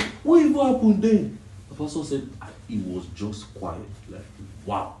 hey, what even happened then? The pastor said, it was just quiet. Like,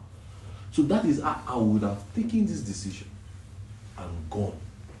 wow. So that is how I would have taken this decision and gone.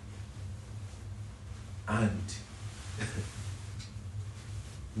 And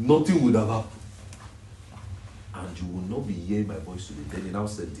nothing would have happened. And you will not be hearing my voice today. Then he now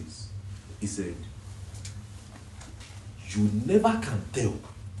said this. He said, you never can tell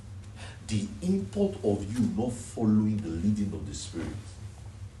the import of you not following the leading of the Spirit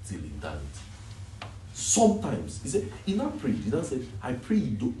till eternity. Sometimes, he said, he now prayed. He now said, I pray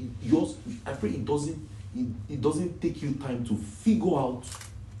it doesn't take you time to figure out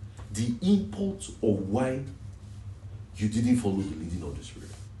the import of why you didn't follow the leading of the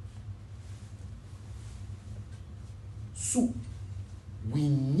Spirit. So, we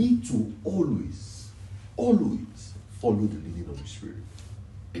need to always follow the leading of the Spirit.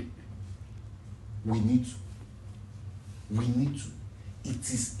 We need to. It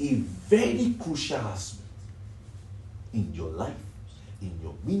is a very crucial aspect in your life, in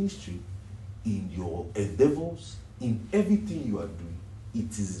your ministry, in your endeavors, in everything you are doing.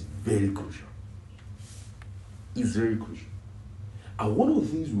 It is very crucial. It's very crucial. And one of the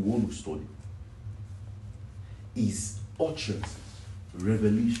things we want to study is utterances,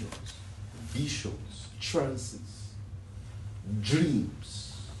 revelations, visions, trances, dreams.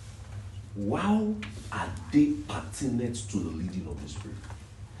 How are they pertinent to the leading of the Spirit?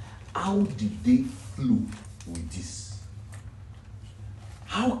 How did they flow with this?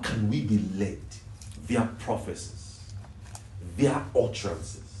 How can we be led via prophecies, via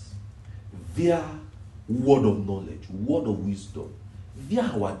utterances, via word of knowledge, word of wisdom, via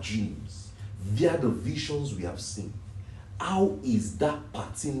our dreams, via the visions we have seen? How is that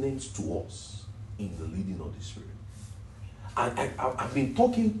pertinent to us in the leading of the Spirit? I've been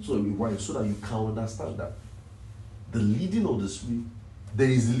talking to everyone so that you can understand that the leading of the Spirit, there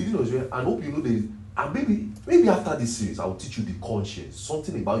is the leading of the Spirit. I hope you know there is, and maybe after this series, I will teach you the conscience,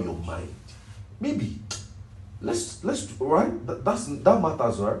 something about your mind. Maybe let's right. That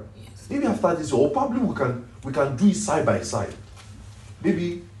matters, right? Yes. Maybe after this, or probably we can do it side by side.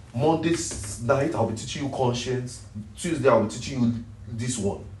 Maybe Monday night I'll be teaching you conscience. Tuesday I'll be teaching you this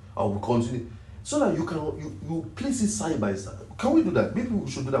one. I will continue. So that you place it side by side. Can we do that? Maybe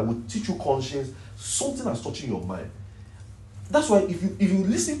we should do that. We'll teach you conscience, something that's touching your mind. That's why if you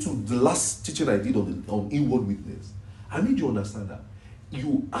listen to the last teaching I did on inward witness, I made you understand that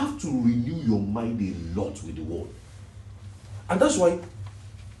you have to renew your mind a lot with the word. And that's why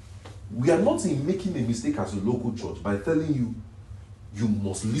we are not in making a mistake as a local church by telling you you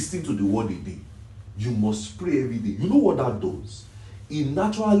must listen to the word a day. You must pray every day. You know what that does? It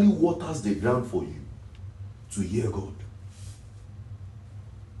naturally waters the ground for you to hear God.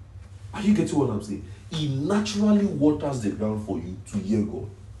 Are you getting what I'm saying? It naturally waters the ground for you to hear God.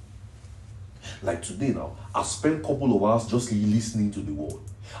 Like today now, I've spent a couple of hours just listening to the word.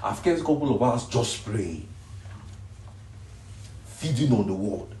 I've spent a couple of hours just praying, feeding on the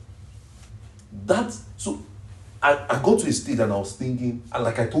word. So I got to a stage and I was thinking, and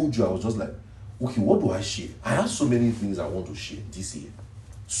like I told you, I was just like, okay, what do I share? I have so many things I want to share this year.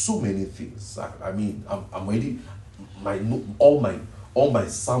 So many things. I mean, I'm ready. All my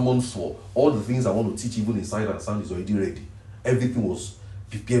sermons for all the things I want to teach, even inside and sound, is already ready. Everything was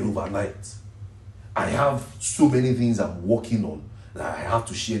prepared overnight. I have so many things I'm working on. I have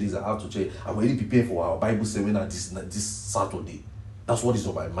to share this. I have to share. I'm already prepared for our Bible seminar this Saturday. That's what is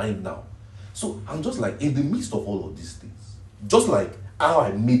on my mind now. So I'm just like, in the midst of all of these things, just like how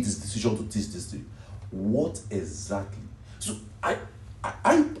I made this decision to teach this thing, what exactly? So I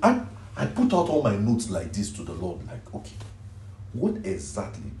put out all my notes like this to the Lord, like, okay, what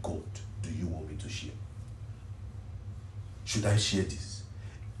exactly, God, do you want me to share? Should I share this?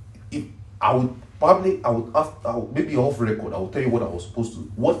 If I would maybe off record, I will tell you what I was supposed to,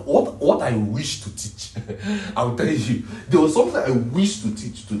 what I wish to teach. I will tell you, there was something I wish to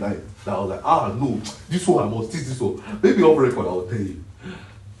teach tonight that I was like, no, this one I must teach this one. Maybe off record, I will tell you.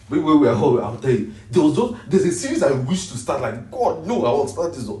 Maybe we are home, I'll tell you. There's a series I wish to start, like, God, no, I will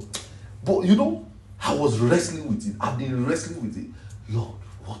start this one. But you know, I was wrestling with it. I've been wrestling with it. Lord,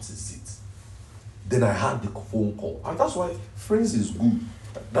 what is it? Then I had the phone call. And that's why friends is good.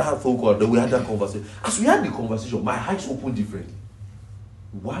 That phone call, then we had that conversation. As we had the conversation, my eyes opened differently.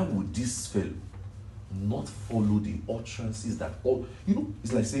 Why would this fellow not follow the utterances that all,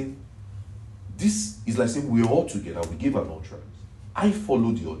 it's like saying, we're all together, we gave an utterance. I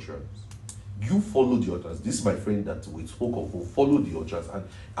follow the utterance. You follow the utterance. This is my friend that we spoke of who followed the utterance. And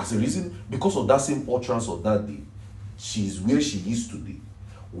as a reason, because of that same utterance of that day, she is where she is today.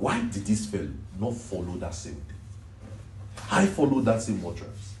 Why did this fellow not follow that same thing? I followed that same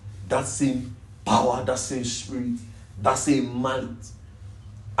utterance, that same power, that same spirit, that same might.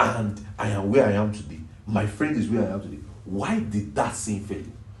 And I am where I am today. My friend is where I am today. Why did that same fellow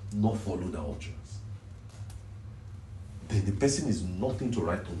not follow that utterance? Then the person is nothing to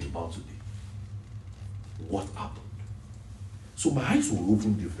write home about today. What happened? So my eyes were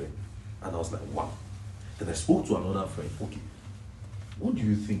open different. And I was like, wow. Then I spoke to another friend. Okay, what do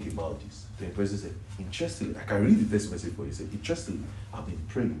you think about this? Then the person said, interestingly, I can read the text message for you. He said, interestingly, I've been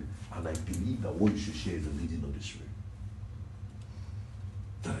praying and I believe that what you should share is the leading of the Spirit.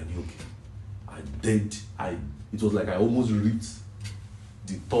 Then I knew, okay. It was like I almost read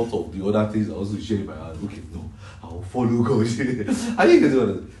the thought of the other things I also share in my heart. Okay, no, I will follow God. I didn't get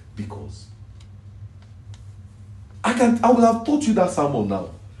it because I will have taught you that sermon now.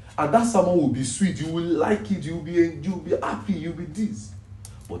 And that sermon will be sweet. You will like it. You'll be happy. You'll be this.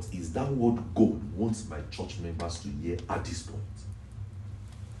 But is that what God wants my church members to hear at this point?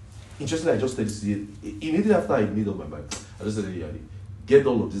 Interestingly, I just said this here. Immediately after I made up my mind, I just said, get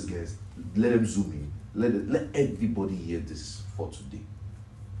all of these guys, let them zoom in. Let everybody hear this for today.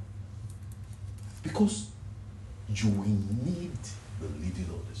 Because you will need the leading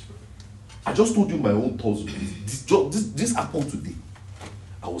of the Spirit. I just told you my own thoughts. This happened today.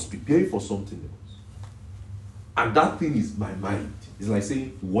 I was preparing for something else. And that thing is my mind. It's like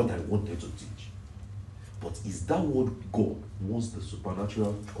saying what I wanted to teach. But is that what God wants the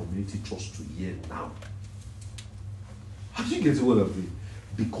supernatural community church to hear now? How do you get what I'm saying?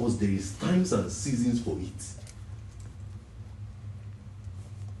 Because there is times and seasons for it.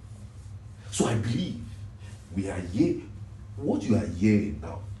 So I believe we are here. What you are hearing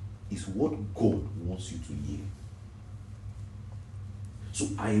now is what God wants you to hear. So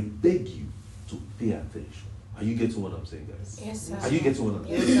I beg you to pay attention. Are you getting what I'm saying, guys? Yes, sir. Are you getting what I'm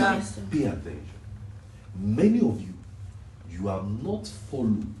saying? Yes, sir. Pay attention. Many of you, you have not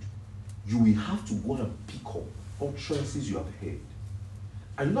followed. You will have to go and pick up utterances you have heard.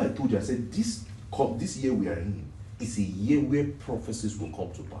 And I told you, I said, this year we are in is a year where prophecies will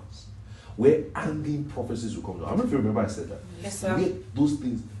come to pass. Where hanging prophecies will come to pass. I don't know if you remember I said that. Yes, sir. Where those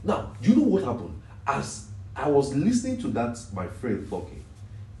things. Now, do you know what happened? As I was listening to that, my friend talking,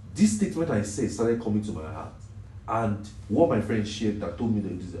 this statement I said started coming to my heart. And what my friend shared that told me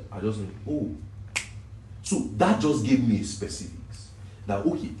that I just went, oh, So that just gave me specifics. That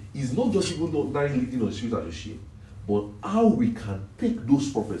okay, it's not just even ordinary leading on the Spirit as you share, but how we can take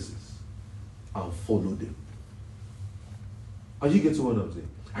those prophecies and follow them. Are you getting what I'm saying?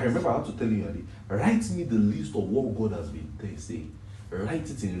 I remember I had to tell you, Ali, write me the list of what God has been saying. Write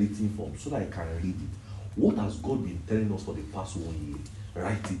it in written form so that I can read it. What has God been telling us for the past 1 year?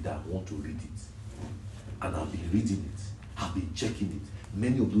 Write it down. I want to read it. And I've been reading it. I've been checking it.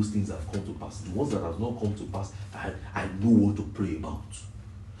 Many of those things have come to pass. The ones that have not come to pass, I know what to pray about.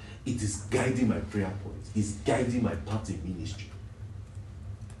 It is guiding my prayer points. It's guiding my path in ministry.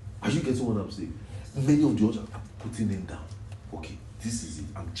 Are you getting what I'm saying? Many of the others are putting them down. Okay, this is it.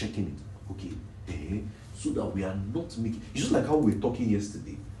 I'm checking it. Okay. So that we are not making. It's just like how we were talking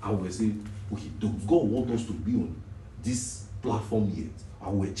yesterday. And we were saying, okay, does God want us to be on this platform yet?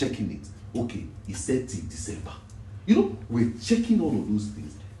 And we're checking it. Okay, he said till December. You know, we're checking all of those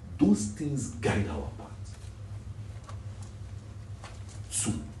things. Those things guide our path.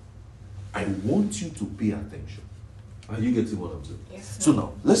 So, I want you to pay attention. Are you getting what I'm saying? Yes, sir. So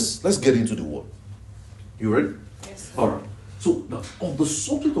now, let's get into the word. You ready? Yes, sir. All right. So now, on the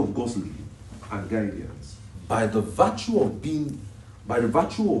subject of God's leading and guidance, by the virtue of being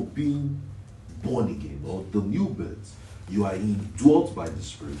born again, or the new birth, you are indwelt by the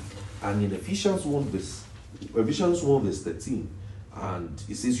Spirit. And in Ephesians 1 verse 13, and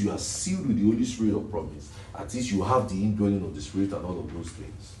it says you are sealed with the Holy Spirit of promise. At least you have the indwelling of the Spirit and all of those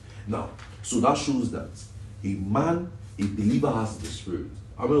things. Now, so that shows that a believer has the Spirit.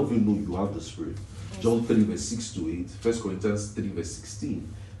 How many of you know you have the Spirit? John 3 verse 6 to 8, 1 Corinthians 3 verse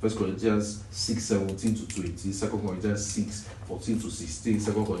 16, 1 Corinthians 6, 17 to 20, 2 Corinthians 6, 14 to 16,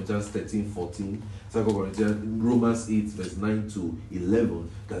 2 Corinthians 13, 14, 2 Corinthians, Romans 8 verse 9 to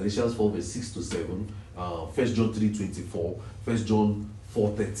 11, Galatians 4 verse 6 to 7, 1 John 3, 24, 1 John 4,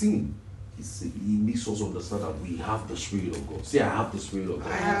 13. He makes us understand that we have the Spirit of God. Say, I have the Spirit of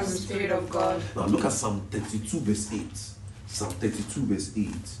God. I have the Spirit of God. Now look at Psalm 32 verse 8. Psalm 32 verse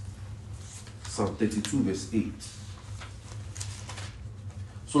 8. Psalm 32 verse 8.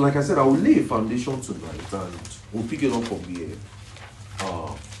 So like I said, I will lay a foundation tonight and we'll pick it up from here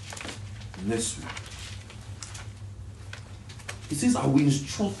next week. It says, I will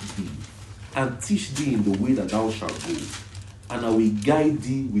instruct thee and teach thee in the way that thou shalt go, and I will guide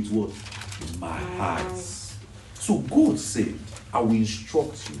thee with what? My eyes. So God said, I will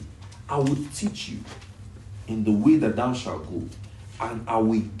instruct you, I will teach you in the way that thou shalt go, and I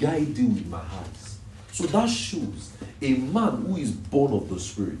will guide thee with my eyes. So that shows a man who is born of the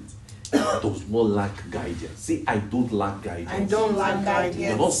Spirit does not lack guidance. Say, I don't lack guidance. I don't lack guidance.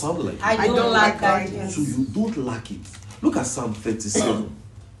 You not sound like it. I don't lack guidance. So you don't lack it. Look at Psalm 37.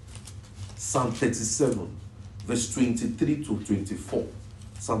 Psalm 37, verse 23 to 24.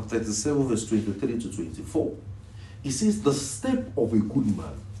 Psalm 37, verse 23 to 24. It says, the step of a good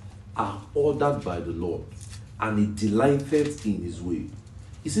man are ordered by the Lord, and he delighteth in his way.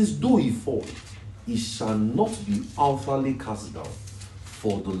 He says, though he fall, he shall not be utterly cast down,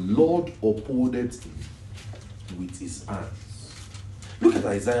 for the Lord upholdeth him with his hands. Look at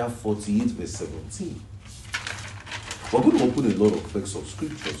Isaiah 48 verse 17. We're going to open a lot of texts of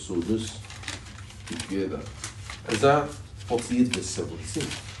scripture, so just prepare that. Isaiah 48 verse 17.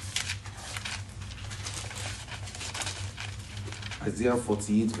 Isaiah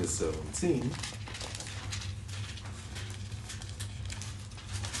 48 verse 17.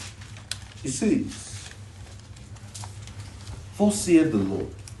 It says, for saith the Lord,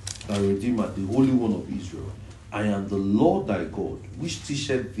 thy Redeemer, the Holy One of Israel, I am the Lord thy God, which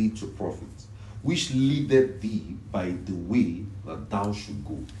teacheth thee to profit, which leadeth thee by the way that thou should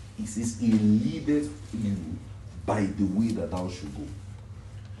go. He says, he leadeth you by the way that thou should go.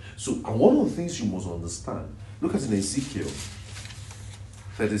 So, and one of the things you must understand, look at in Ezekiel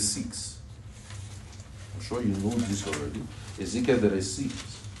 36. I'm sure you know this already. Ezekiel 36,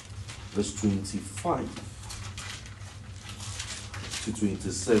 verse 25 to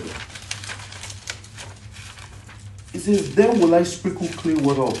 27. It says, then will I sprinkle clean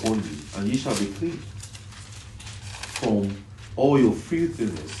water upon you, and ye shall be clean from all your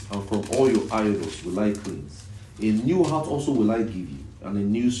filthiness, and from all your idols will I cleanse. A new heart also will I give you, and a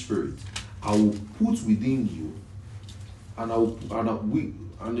new spirit I will put within you, and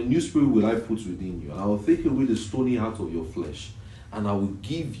a new spirit will I put within you, and I will take away the stony heart of your flesh, and I will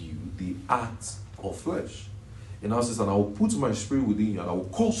give you the heart of flesh. And now says, and I will put my spirit within you, and I will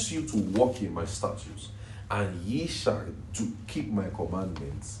cause you to walk in my statutes, and ye shall to keep my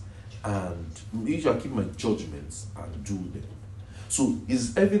commandments, and ye shall keep my judgments and do them. So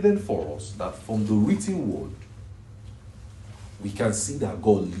it's evident for us that from the written word, we can see that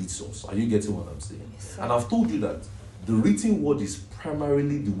God leads us. Are you getting what I'm saying? Yes, And I've told you that the written word is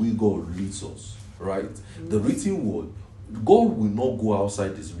primarily the way God leads us, right? The written word, God will not go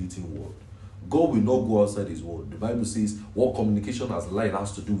outside this written word. God will not go outside his word. The Bible says what communication as light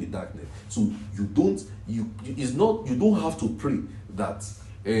has to do with darkness. So you don't have to pray that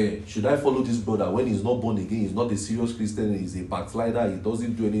should I follow this brother when he's not born again, he's not a serious Christian, he's a backslider, he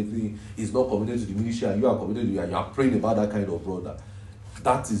doesn't do anything, he's not committed to the ministry, and you are committed to you are praying about that kind of brother.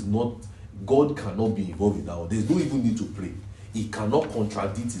 That is not, God cannot be involved in that one. There's no even need to pray. He cannot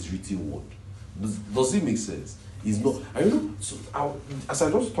contradict his written word. Does it make sense? It's not. I know. So as I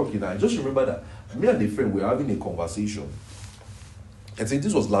was talking, I just remember that me and a friend were having a conversation. I think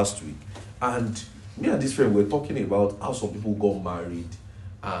this was last week, and me and this friend were talking about how some people got married,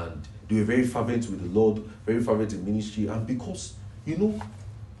 and they were very fervent with the Lord, very fervent in ministry, and because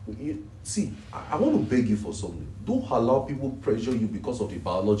see, I want to beg you for something. Don't allow people pressure you because of the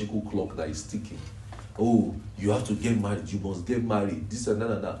biological clock that is ticking. Oh, you have to get married. You must get married. This and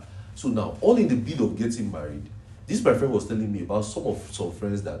that and that. So now, all in the bid of getting married, this my friend was telling me about some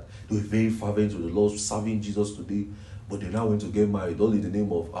friends that they were very fervent with the Lord, serving Jesus today, but they now went to get married all in the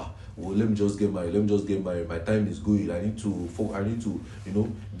name of well, let me just get married. Let me just get married. My time is going. I need to,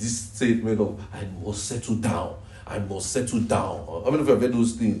 this statement of I must settle down. I must settle down. I mean, if I've heard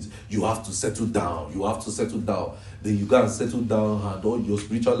those things, you have to settle down. You have to settle down. Then you go and settle down, and all your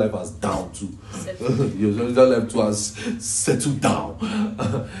spiritual life has down too. Your spiritual life too has settled down.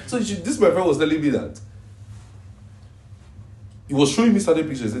 So this my friend was telling me that. He was showing me certain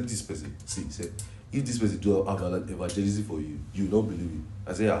pictures. He said, this person, see, he said, if this person do evangelism for you, you will not believe it.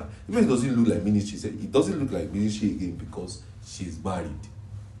 I said, yeah. Even it doesn't look like ministry. He said, it doesn't look like ministry again because she's married.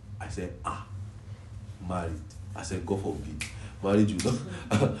 I said, married. I said, God forbid. Marriage will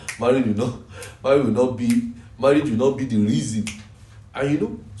not be the reason.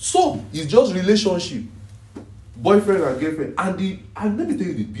 And some is just relationship, boyfriend and girlfriend. And let me tell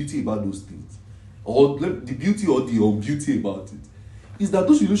you the beauty about those things, or the beauty or the unbeauty about it, is that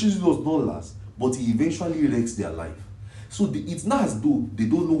those relationships does not last, but it eventually wrecks their life. So it's not as though they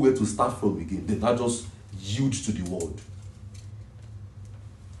don't know where to start from again. They're not just huge to the world.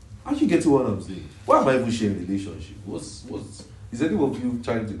 Are you getting what I'm saying? Why am I even sharing relationship? What's is anyone of you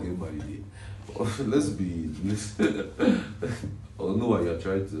trying to get married here? Let's I don't know why you're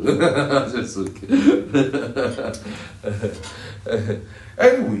trying to. That's okay.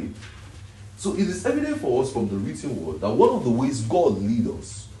 Anyway, so it is evident for us from the written word that one of the ways God leads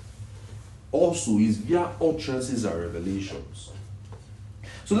us also is via utterances and revelations.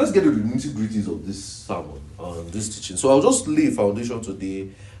 So let's get to the nitty-gritties of this sermon, this teaching. So I'll just lay a foundation today.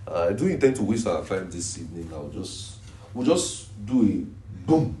 I don't intend to waste our time this evening. We'll just do a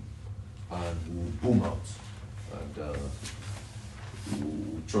boom, and we'll boom out, and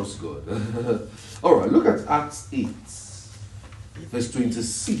we'll trust God. All right, look at Acts 8, verse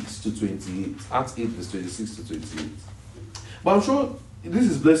 26 to 28. Acts 8, verse 26 to 28. But I'm sure this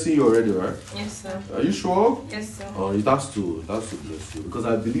is blessing you already, right? Yes, sir. Are you sure? Yes, sir. It has to bless you, because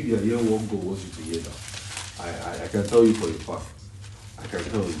I believe you are hearing what God wants you to hear now. I can tell you for a fact. I can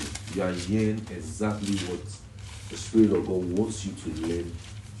tell you are hearing exactly what the Spirit of God wants you to learn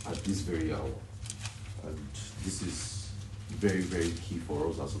at this very hour. And this is very, very key for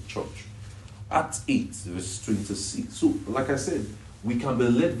us as a church. Acts 8, verse 26. So, like I said, we can be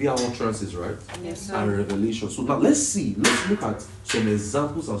led via utterances, right? Yes, sir. And revelation. So now let's look at some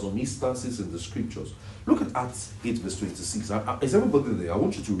examples and some instances in the scriptures. Look at Acts 8, verse 26. Is everybody there? I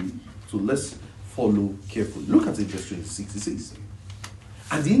want you to read. So let's follow carefully. Look at it, verse 26. It says,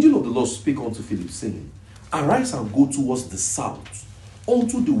 and the angel of the Lord spake unto Philip, saying, arise and go towards the south,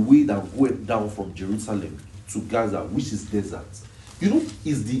 unto the way that goeth down from Jerusalem to Gaza, which is desert.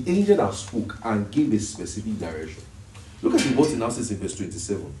 It's the angel that spoke and gave a specific direction. Look at what he now says in verse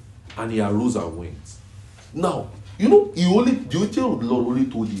 27. And he arose and went. Now, the angel of the Lord only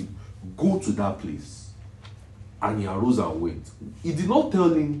told him, go to that place. And he arose and went. He did not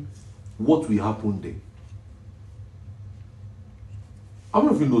tell him what will happen there. How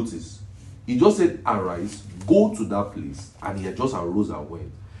many of you notice? He just said, arise, go to that place. And he just arose and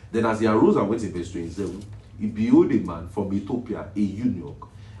went. Then as he arose and went in verse 27, he beheld a man from Ethiopia, a eunuch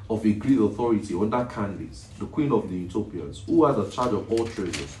of a great authority under Candace, the queen of the Ethiopians, who had the charge of all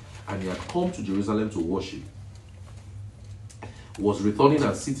treasures, and he had come to Jerusalem to worship, was returning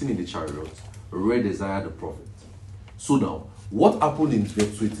and sitting in the chariot, read Isaiah the prophet. So now, what happened in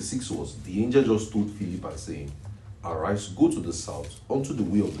verse 26 was, the angel just told Philip by saying, arise, go to the south, unto the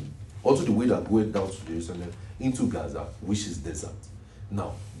way that goeth down to Jerusalem, into Gaza, which is desert.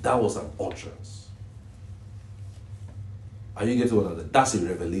 Now, that was an utterance. Are you getting what I'm saying? That's a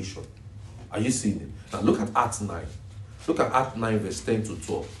revelation. Are you seeing it? Now look at Acts 9. Look at Acts 9 verse 10 to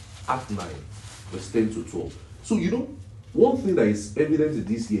 12. Acts 9 verse 10 to 12. So one thing that is evident in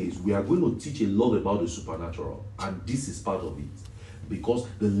this year is we are going to teach a lot about the supernatural, and this is part of it, because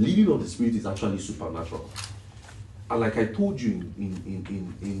the leading of the Spirit is actually supernatural. And like I told you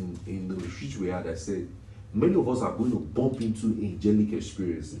in the retreat we had, I said many of us are going to bump into angelic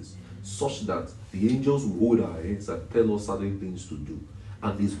experiences, such that the angels will hold our hands and tell us certain things to do,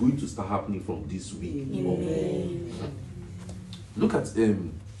 and it's going to start happening from this week. Amen. Look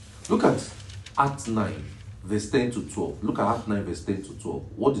at Acts 9 verse 10 to 12. Look at Acts 9 verse 10 to 12.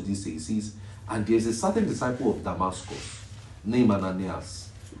 What did he say? He says, and there is a certain disciple of Damascus named Ananias,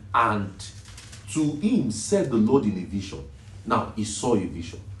 and to him said the Lord in a vision. Now he saw a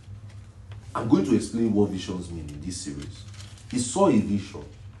vision. I'm going to explain what visions mean in this series. He saw a vision,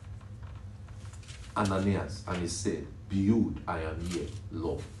 Ananias, and he said, behold, I am here,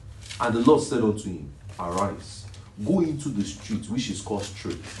 Lord. And the Lord said unto him, arise, go into the street which is called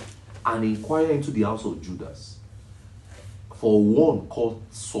Straight, and inquire into the house of Judas, for one called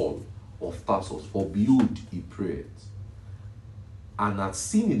Saul of Tarsus, for behold, he prayed, and had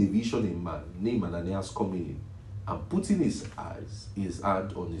seen in a vision a man named Ananias coming in, and putting his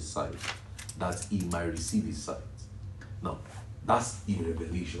hand on his side, that he might receive his sight. Now, that's a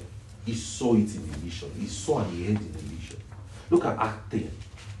revelation. He saw it in a vision. He saw at the end in a vision. Look at Act 10.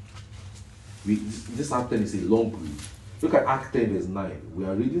 This Act 10 is a long read. Look at Act 10 verse 9. We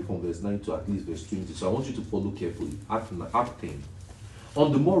are reading from verse 9 to at least verse 20. So I want you to follow carefully. Act 10.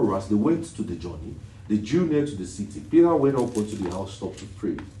 On the morrow, as they went to the journey, they drew near to the city. Peter went up unto the house top to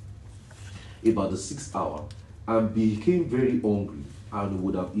pray about the 6th hour, and became very hungry, and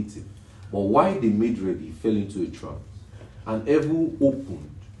would have eaten. But while they made ready, he fell into a trance. And heaven opened,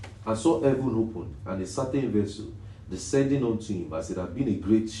 and saw heaven opened, and a certain vessel descending unto him, as it had been a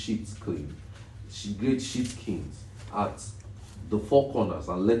great sheet clean, great sheet kings at the four corners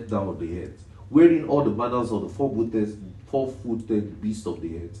and let down of the earth, wherein all the manners of the four-footed beasts of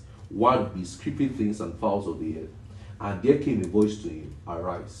the earth, wild beasts, creeping things, and fowls of the earth. And there came a voice to him,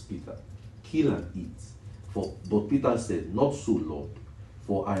 arise, Peter, kill and eat. But Peter said, not so, Lord,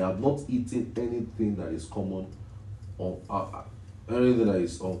 for I have not eaten anything that is common anything that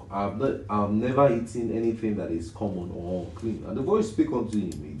is I have never eaten anything that is common or unclean. And the voice spake unto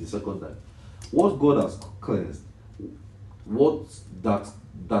him the second time, what God has cleansed, what that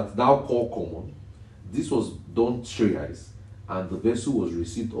thou call common, this was done thrice, and the vessel was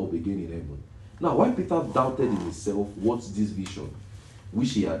received up again in heaven. Now, why Peter doubted in himself what this vision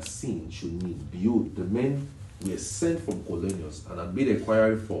which he had seen should mean, behold, the men were sent from Cornelius, and had made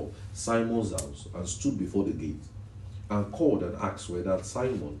inquiry for Simon's house, and stood before the gate, and called and asked whether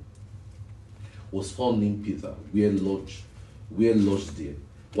Simon was found named Peter, where lodged there.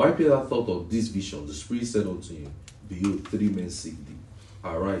 While Peter thought of this vision, the Spirit said unto him, behold, 3 men seek thee.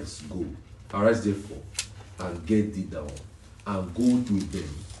 Arise, go. Arise therefore, and get thee down, and go with them.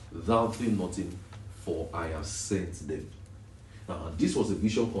 Thou think nothing, for I have sent them. Now, this was a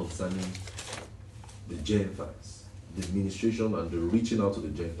vision concerning the Gentiles, the ministration and the reaching out to the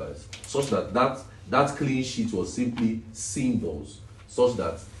Gentiles, such that clean sheet was simply symbols, such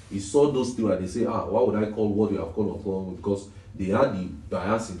that he saw those two and they say, why would I call what you have called uncommon? Because they had the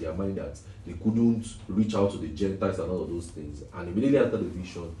bias in their mind that they couldn't reach out to the Gentiles and all of those things. And immediately after the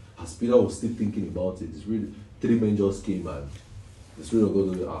vision, as Peter was still thinking about it, the Spirit, 3 men just came, and the Spirit of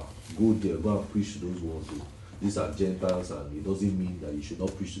God said, go there, go and preach to those ones who these are Gentiles, and it doesn't mean that you should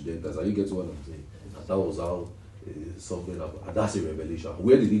not preach to Gentiles. Are you getting what I'm saying? And that was how something happened. And that's a revelation.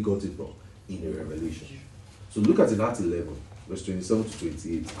 Where did he got it from? In a revelation. So look at in Acts 11, verse 27 to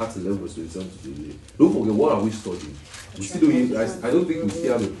 28. Acts 11, verse 27 to 28. Don't forget, what are we studying? We still don't, I don't think we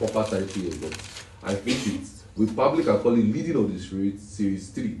still have a proper title here, but I think we probably can call it Leading of the Spirit, Series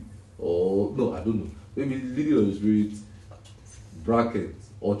 3. Or, no, I don't know. Maybe Leading of the Spirit, bracket,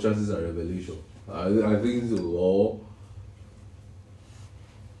 or Chances and Revelation. I think so. Or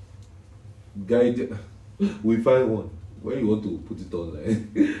guide. We find one. When you want to put it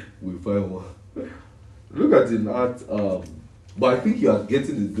online, we find one. Look at in Acts, but I think you are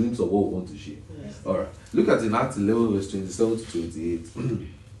getting the glimpse of what we want to share. Yes. Alright. Look at in Acts 11, verse 27 to 28.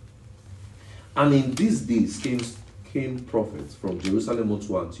 And in these days came prophets from Jerusalem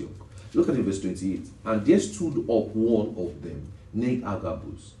unto Antioch. Look at in verse 28. And there stood up one of them, named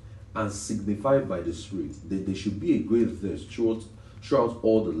Agabus, and signified by the Spirit that there should be a great thirst throughout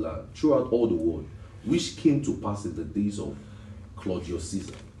all the land, throughout all the world, which came to pass in the days of Claudius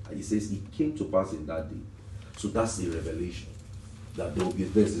Caesar. And he says it came to pass in that day. So that's a revelation. that there will be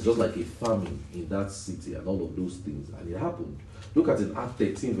this. It's just like a famine in that city and all of those things. And it happened. Look at it, Acts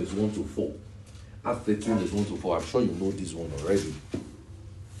 13, verse 1 to 4. Acts 13, verse 1 to 4. I'm sure you know this one already.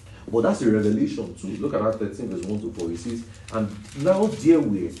 But that's a revelation too. Look at Acts 13, verse 1 to 4. It says, and now there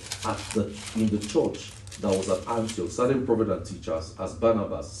were in the church that was at Antioch certain prophets and teachers, as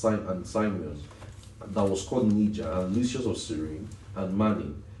Barnabas and Simon, that was called Niger, and Lucius of Cyrene, and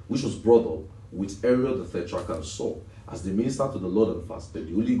Mani, which was brother with Ariel the Tetrarch and Saul. As they ministered to the Lord and fasted,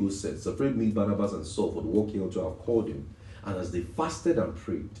 the Holy Ghost said, separate me, Barnabas and Saul, for the work hereunto I have called him. And as they fasted and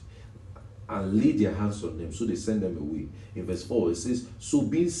prayed, and laid their hands on them, so they sent them away. In verse 4, it says, so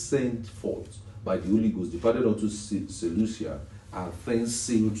being sent forth by the Holy Ghost, departed unto Seleucia, and thence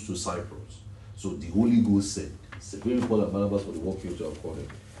sailed to Cyprus. So the Holy Ghost said, separate Paul and Barnabas for the work hereunto I have called him.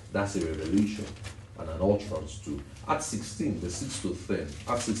 That's a revelation and an utterance too. Acts 16, verse 6 to 10.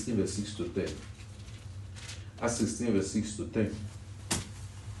 Acts 16, verse 6 to 10. Acts 16, verse 6 to 10.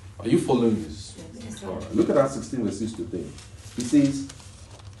 Are you following this? Yes, All right. Look at Acts 16, verse 6 to 10. It says,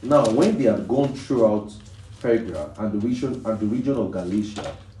 now when they had gone throughout Phrygia and the region of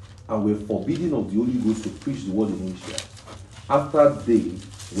Galatia, and were forbidden of the Holy Ghost to preach the word in Asia, after they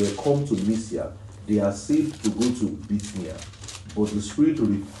were come to Mysia, they essayed to go to Bithynia, but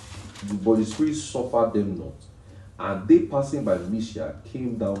the Spirit suffered them not. And they passing by Mysia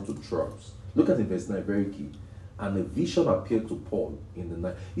came down to Troas. Look at the verse 9, very key. And a vision appeared to Paul in the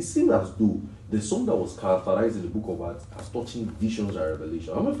night. It seemed as though there's something that was characterized in the book of Acts as touching visions and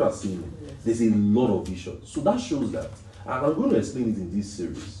revelation. I don't know if you have seen it. Yes. There's a lot of visions. So that shows that. And I'm going to explain it in this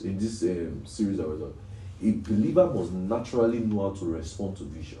series. In this series that we're doing. A believer must naturally know how to respond to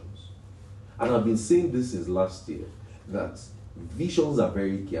visions. And I've been saying this since last year, that visions are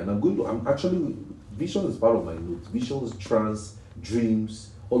very key. And vision is part of my notes. Visions, trance, dreams,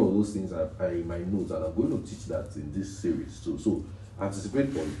 all of those things are in my notes, and I'm going to teach that in this series too. So anticipate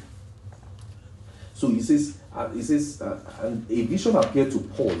for it. So he says, and a vision appeared to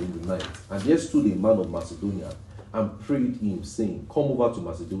Paul in the night, and there stood a man of Macedonia and prayed him, saying, come over to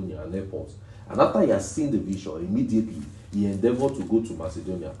Macedonia and help us. And after he had seen the vision, immediately he endeavored to go to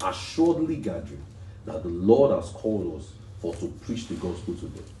Macedonia, assuredly gathering that the Lord has called us for to preach the gospel to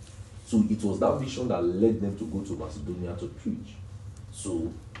them. So it was that vision that led them to go to Macedonia to preach.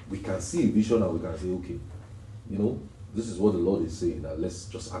 So we can see a vision and we can say, okay, this is what the Lord is saying, and let's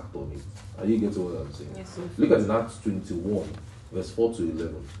just act on it. Are you getting what I'm saying? Yes, sir. Look at in Acts 21, verse 4 to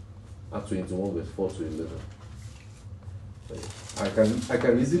 11. Acts 21, verse 4 to 11. I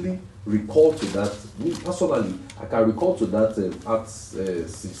can easily recall to that, me personally, I can recall to that Acts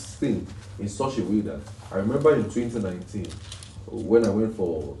 16 in such a way that I remember in 2019, when I went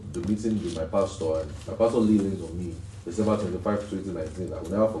for the meeting with my pastor, and my pastor laid hands on me December 25, 2019, I will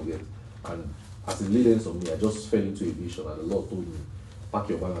never forget. And as he laid hands on me, I just fell into a vision, and the Lord told me, pack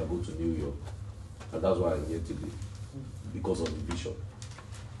your bag and go to New York. And that's why I'm here today, because of the vision.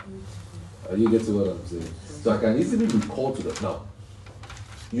 Are you getting what I'm saying? So I can easily recall to that. Now,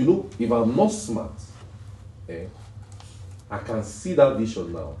 if I'm not smart, I can see that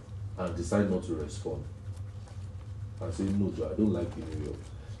vision now and decide not to respond. And say, no, Joe, I don't like New York.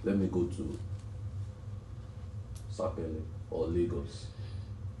 Let me go to Sapele or Lagos.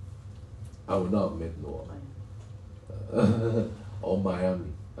 I will not have met no one. Or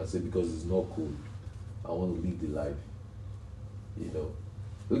Miami. I say, because it's not cool. I want to live the life.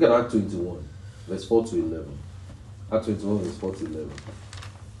 Look at Act 21, verse 4 to 11. Act 21, verse 4 to 11.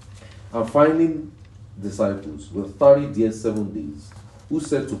 And finding disciples were 30 days, 7 days, who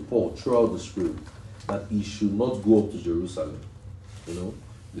said to Paul throughout the Spirit that he should not go up to Jerusalem.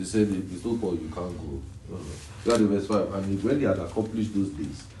 They said, they told Paul, you can't go. Look at the verse 5. And when they had accomplished those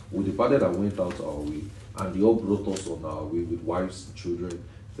days, we departed and went out our way, and they all brought us on our way with wives and children.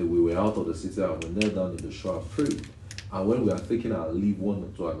 So we were out of the city and we knelt down in the shore and prayed. And when we had taken our leave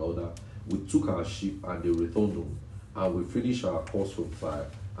one to another, we took our ship and they returned home. And we finished our course from Tyre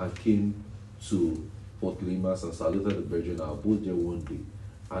and came to Port Limas and saluted the brethren and abode there one day.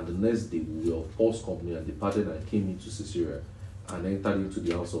 And the next day we were of Paul's company and departed and came into Caesarea and entered into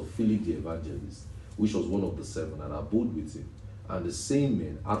the house of Philip the evangelist, which was one of the 7, and abode with him. And the same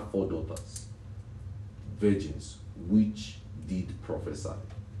man had 4 daughters, virgins, which did prophesy.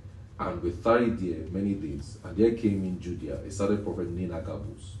 And we tarried there many days, and there came in Judea a certain prophet named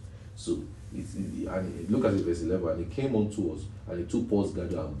Agabus. So, look at it, verse 11. And he came unto us, and he took Paul's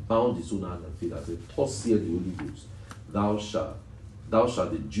girdle and bound his own hand and feet, and said, thus saith the Holy Ghost, thou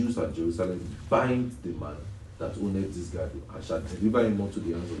shalt the Jews at Jerusalem bind the man that owneth this girdle, and shalt deliver him unto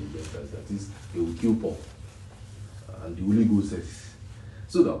the hands of the Gentiles. That is, they will kill Paul. And the Holy Ghost says.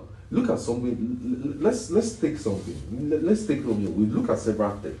 So now, look at something. Let's take something. Let's take something. We look at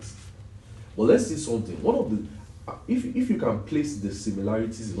several texts, but let's see something. One of the if you can place the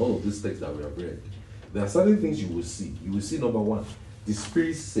similarities in all of these texts that we have read, there are certain things you will see. You will see number one, the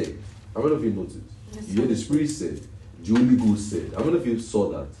Spirit said. How many of you noticed? Yes, You hear the Spirit said, the Holy Ghost said. How many of you saw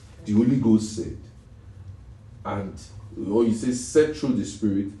that? The Holy Ghost said. And or you say said through the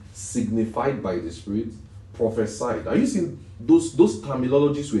Spirit, signified by the Spirit, prophesied. Are you seeing those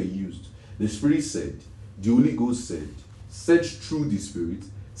terminologies were used? The Spirit said, the Holy Ghost said through the Spirit,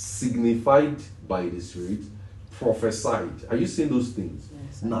 signified by the Spirit, prophesied. Are you seeing those things?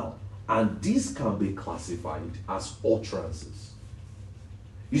 Yes. Now, and these can be classified as utterances.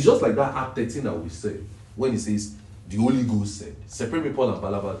 It's just like that Act 13 that we said, when it says, the Holy Ghost said, separate me Paul and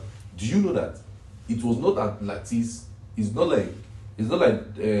Barnabas. Do you know that it was not like this? It's not like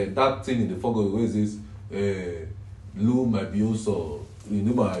that thing in the foregoing where it says, lo my also, you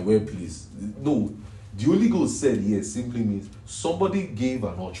know my way, please. No, the Holy Ghost said here simply means somebody gave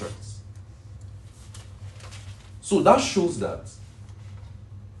an utterance. So that shows that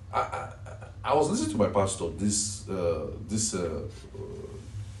I was listening to my pastor this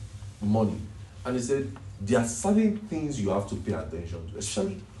morning, and he said there are certain things you have to pay attention to,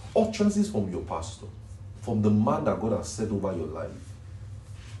 especially utterances from your pastor, from the man that God has set over your life.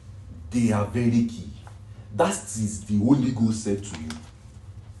 They are very key. That is the Holy Ghost said to you.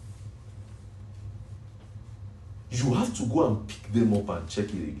 You have to go and pick them up and check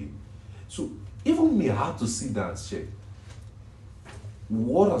it again. So even me, I had to sit down and check.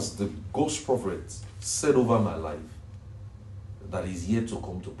 What has the God's prophet said over my life that is yet to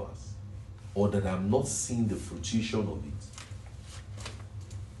come to pass? Or that I'm not seeing the fruition of it?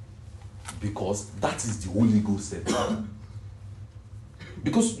 Because that is the Holy Ghost said.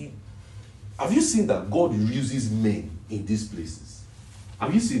 Because have you seen that God uses men in these places?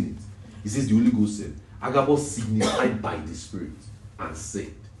 Have you seen it? He says the Holy Ghost said, Agabus signified by the Spirit and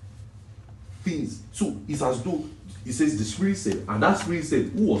said things. So it's as though it says the Spirit said, and that Spirit said,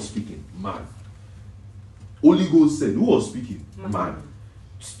 who was speaking? Man. Holy Ghost said, who was speaking? Man.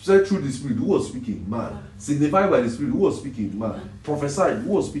 Said through the Spirit, who was speaking? Man. Signified by the Spirit, who was speaking? Man. Prophesied, who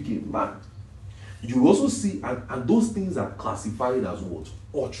was speaking? Man. You also see, and those things are classified as what?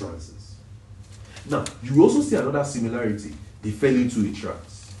 Utterances. Now, you also see another similarity. They fell into a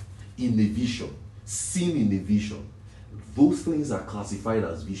trance, in a vision, seen in a vision. Those things are classified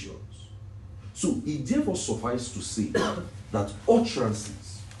as visions. So it therefore suffices to say that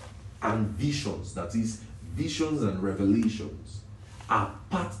utterances and visions, that is, visions and revelations, are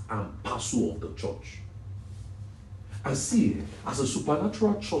part and parcel of the church. And see, as a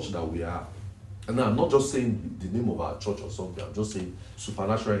supernatural church that we are, and I'm not just saying the name of our church or something, I'm just saying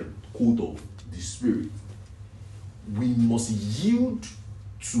supernatural code of the Spirit. We must yield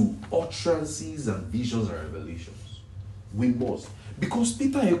to utterances and visions and revelations. We must. Because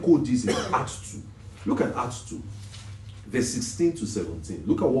Peter echoed this in Acts 2. Look at Acts 2, verse 16 to 17.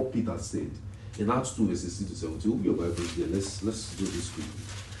 Look at what Peter said in Acts 2, verse 16 to 17. Open your Bible here. Let's do this quickly.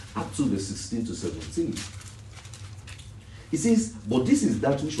 Acts 2, verse 16 to 17. It says, but this is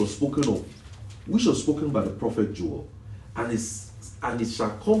that which was spoken of, which was spoken by the prophet Joel, and it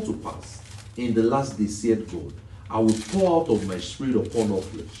shall come to pass in the last day, saith God, I will pour out of my spirit upon all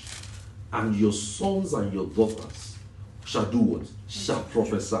flesh, and your sons and your daughters shall do what? Shall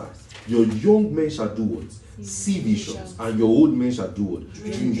prophesy. Your young men shall do what? See visions. And your old men shall do what?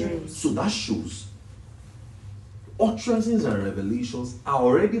 Dream dreams. So that shows utterances and revelations are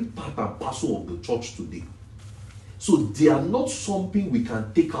already part and parcel of the church today. So they are not something we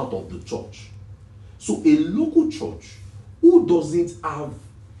can take out of the church. So a local church who doesn't have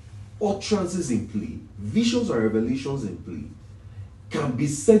utterances in play, visions and revelations in play, can be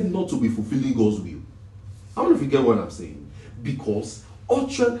said not to be fulfilling God's will. How many of you get what I'm saying? Because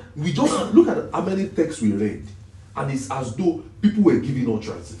utterance, we just look at how many texts we read, and it's as though people were giving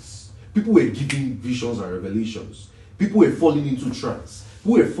utterances, people were giving visions and revelations, people were falling into trance,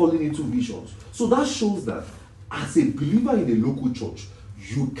 people were falling into visions. So that shows that as a believer in a local church,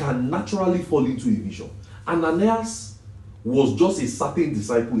 you can naturally fall into a vision. Ananias was just a certain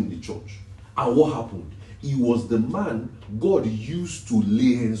disciple in the church. And what happened? He was the man God used to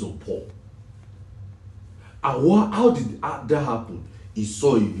lay hands on Paul. And how did that happen? He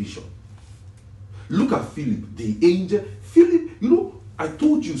saw a vision. Look at Philip, the angel. Philip, I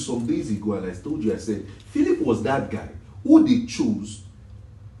told you some days ago, and I said, Philip was that guy who they chose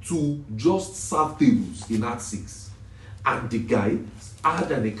to just serve tables in Acts 6. And the guy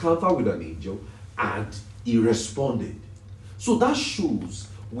had an encounter with an angel, and he responded. So that shows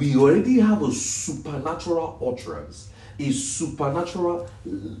we already have a supernatural utterance a supernatural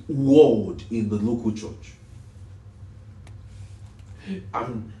world in the local church.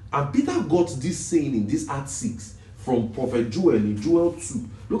 And Peter got this saying in this Acts 6 from Prophet Joel in Joel 2.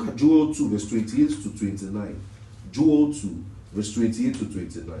 Look at Joel 2, verse 28 to 29. Joel 2, verse 28 to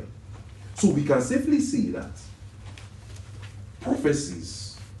 29. So we can safely say that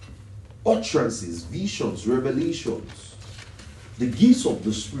prophecies, utterances, visions, revelations, the gifts of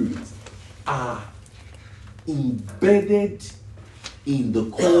the Spirit are embedded in the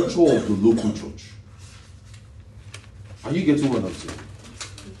culture of the local church. Are you getting what I'm saying?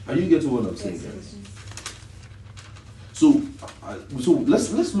 Are you getting what I'm saying, guys? So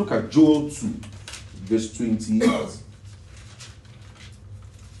let's look at Joel 2, verse 28.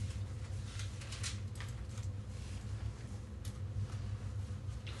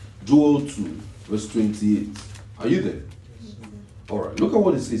 Joel 2, verse 28. Are you there? Alright, look at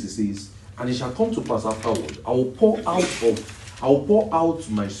what it says. It says, and it shall come to pass afterward, I will pour out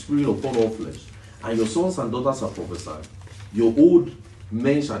my spirit upon all flesh, and your sons and daughters shall prophesy. Your old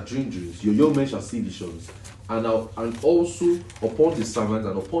men shall dream dreams, your young men shall see visions, and also upon the servant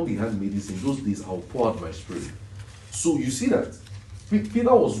and upon the handmaidens in those days I will pour out my spirit. So you see that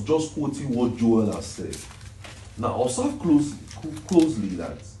Peter was just quoting what Joel has said. Now observe closely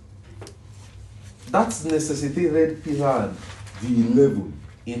that necessitated Peter and the 11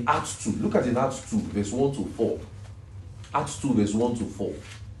 in Acts 2. Look at in Acts 2, verse 1 to 4. Acts 2, verse 1 to 4.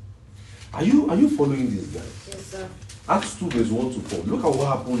 Are you following this, guys? Yes, sir. Acts 2, verse 1 to 4. Look at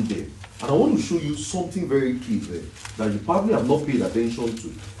what happened there. And I want to show you something very key there that you probably have not paid attention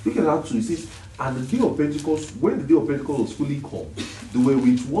to. Look at Acts 2. It says, and the day of Pentecost, when the day of Pentecost was fully come, they were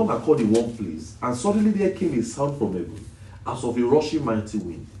with one accord in one place. And suddenly there came a sound from heaven, as of a rushing mighty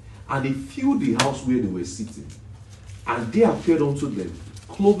wind. And it filled the house where they were sitting. And there appeared unto them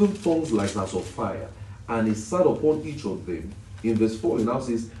cloven tongues like as of fire. And it sat upon each of them. In verse 4 it now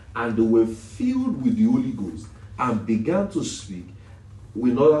says, and they were filled with the Holy Ghost, and began to speak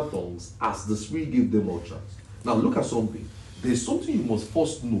with other tongues as the Spirit gave them utterance. Now look at something. There's something you must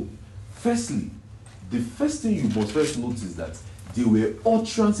first know. Firstly, the first thing you must first notice is that there were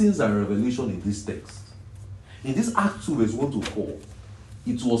utterances and revelation in this text. In this Act 2 verse 1 to 4,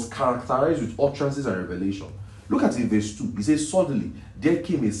 it was characterized with utterances and revelation. Look at it in verse 2. It says, suddenly there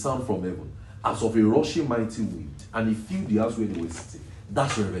came a sound from heaven, as of a rushing mighty wind, and it filled the house where they were sitting.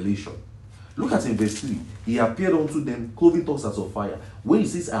 That's revelation. Look at it in verse 3. He appeared unto them, cloven tongues as of fire. When he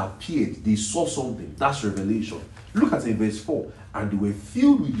says appeared, they saw something. That's revelation. Look at it in verse 4. And they were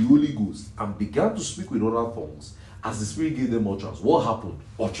filled with the Holy Ghost, and began to speak with other tongues, as the Spirit gave them utterance. What happened?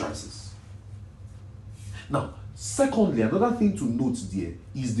 Utterances. Now, secondly, another thing to note there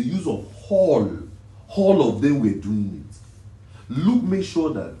is the use of all. All of them were doing it. Luke made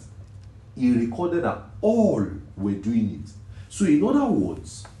sure that he recorded that all were doing it. So in other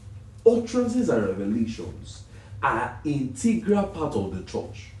words, utterances and revelations are integral part of the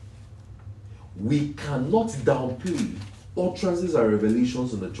church. We cannot downplay utterances and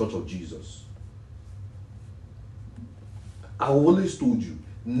revelations in the church of Jesus. I always told you,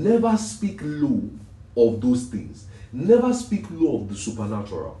 never speak low of those things. Never speak low of the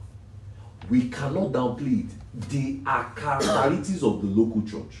supernatural. We cannot downplay it. They are characteristics of the local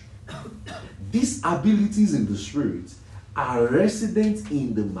church. These abilities in the Spirit are resident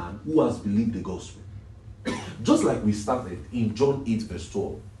in the man who has believed the gospel. Just like we started in John 8 verse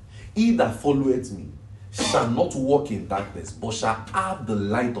 12. He that followeth me shall not walk in darkness, but shall have the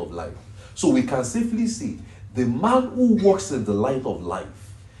light of life. So we can safely say, the man who walks in the light of life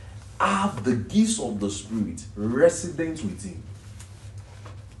have the gifts of the Spirit resident within.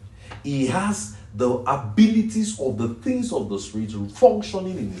 He has the abilities of the things of the Spirit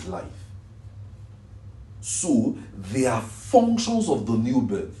functioning in his life. So they are functions of the new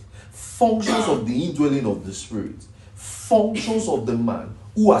birth, functions of the indwelling of the Spirit, functions of the man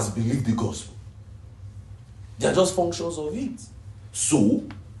who has believed the gospel. They are just functions of it. So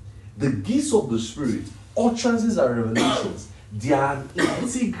the gifts of the Spirit, utterances and revelations, they are an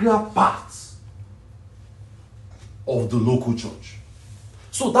integral part of the local church.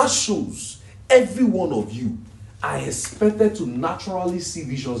 So that shows every one of you are expected to naturally see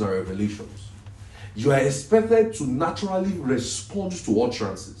visions and revelations. You are expected to naturally respond to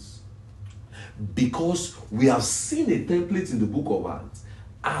utterances, because we have seen a template in the book of Acts,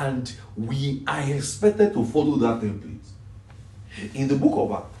 and we are expected to follow that template. In the book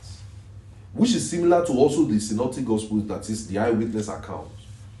of Acts, which is similar to also the synoptic gospels, that is the eyewitness account,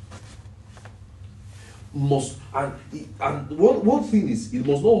 one thing is, it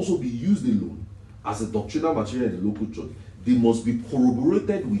must not also be used alone as a doctrinal material in the local church. They must be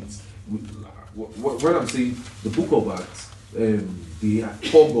corroborated with when I'm saying the book of Acts, the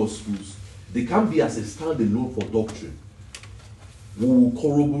four gospels, they can't be as a standalone for doctrine. We will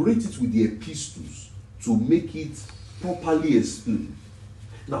corroborate it with the epistles to make it properly explained.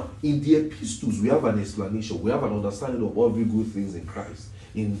 Now, in the epistles, we have an explanation, we have an understanding of every good things in Christ.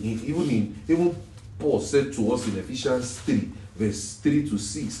 Even Paul said to us in Ephesians 3, verse 3 to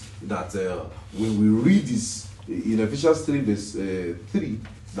 6, that when we read this in Ephesians 3, verse 3,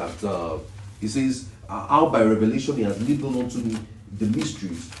 that he says, how by revelation he has made known unto me the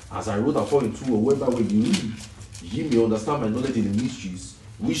mysteries, as I wrote according to, or whereby when you read, ye may understand my knowledge in the mysteries,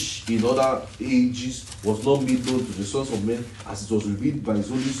 which in other ages was not made known to the sons of men, as it was revealed by his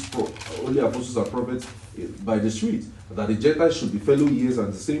holy apostles and prophets by the Spirit, that the Gentiles should be fellow heirs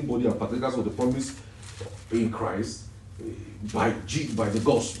and the same body and partakers of the promise in Christ by the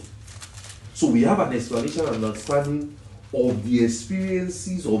gospel. So we have an explanation and understanding of the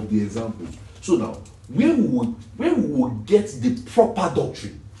experiences of the examples. So now, where we will get the proper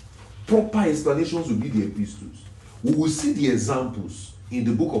doctrine, proper explanations will be the epistles. We will see the examples in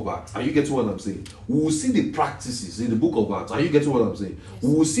the book of Acts. Are you getting what I'm saying? We will see the practices in the book of Acts. Are you getting what I'm saying? Yes.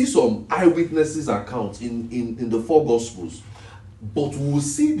 We will see some eyewitnesses accounts in the four gospels. But we will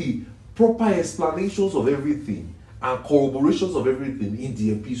see the proper explanations of everything and corroborations of everything in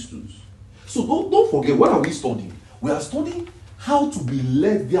the epistles. So don't forget, what are we studying? We are studying how to be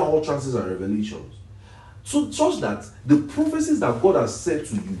led via utterances and revelations. So such that the prophecies that God has said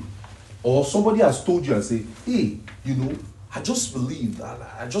to you, or somebody has told you and say, hey, I just believe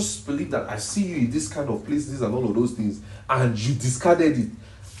that I see you in this kind of places and all of those things, and you discarded it.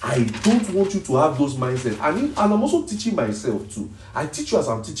 I don't want you to have those mindsets. And I'm also teaching myself too. I teach you as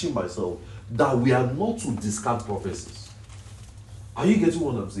I'm teaching myself that we are not to discard prophecies. Are you getting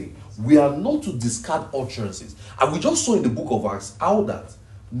what I'm saying? We are not to discard utterances. And we just saw in the book of Acts how that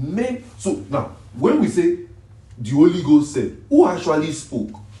men. So now, when we say the Holy Ghost said, who actually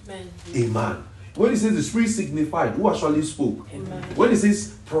spoke? A man. When it says the Spirit signified, who actually spoke? Amen. When it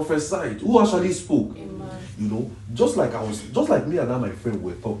says prophesied, who actually spoke? Amen. Just like me and my friend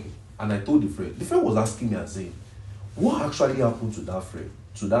were talking, and I told the friend was asking me and saying, what actually happened to that friend,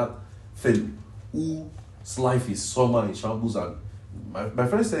 to that fellow whose life is somehow in shambles? And my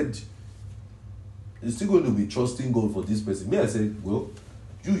friend said, he's still going to be trusting God for this person. Me, I said, well,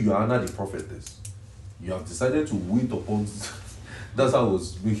 you are not the prophetess. You have decided to wait upon. That's how I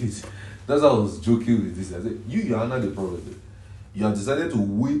was joking with this. I said, you are not the prophet. You have decided to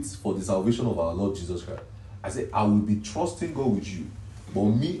wait for the salvation of our Lord Jesus Christ. I said, I will be trusting God with you. But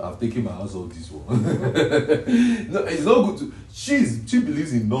me, I've taken my hands off this one. No, it's not good to. She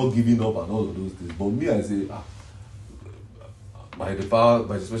believes in not giving up and all of those things. But me, I say, by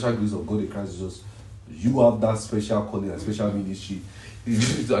the special grace of God in Christ Jesus, you have that special calling and special ministry.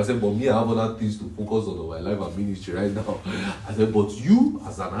 I said, but me, I have other things to focus on my life and ministry right now. I said, but you,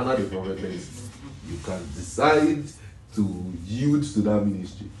 as an Anna the prophetess, you can decide to yield to that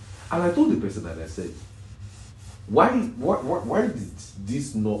ministry. And I told the person, and I said, why did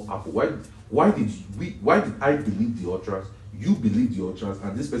this not happen? Why did I believe the utterance? You believe the utterance,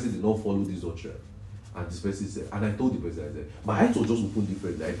 and this person did not follow this utterance. And this person said, and I told the person, I said, my eyes were just opened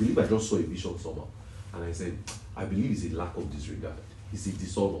differently. I believe I just saw a vision somehow. And I said, I believe it's a lack of disregard. It's a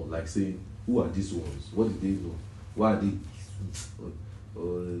dishonor, like saying, who are these ones? What did they know? Why are they?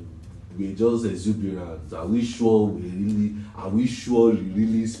 We're just exuberant. Are we sure you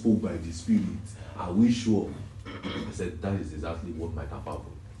really spoke by the Spirit? Are we sure? I said, that is exactly what might have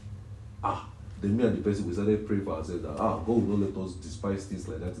happened. Then me and the person, we started praying for ourselves that, God will not let us despise things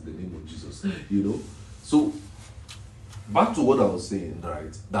like that in the name of Jesus. So, back to what I was saying,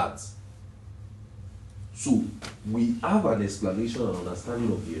 right? So, we have an explanation and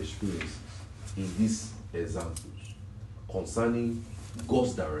understanding of the experiences in these examples concerning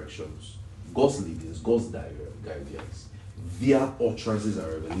God's directions, God's leadings, God's guidance via utterances and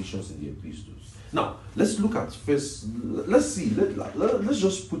revelations in the epistles. Now, let's look at first, let's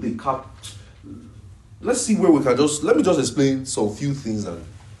just put a cap. Let's see where we can let me just explain some few things and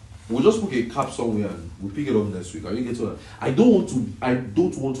we'll just put a cap somewhere and we'll pick it up next week. Are you getting that? I don't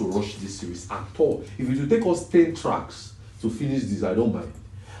want to rush this series at all. If it will take us 10 tracks to finish this, I don't mind.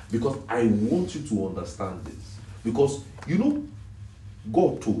 Because I want you to understand this. Because,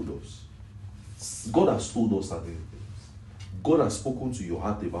 God told us. God has told us certain things. God has spoken to your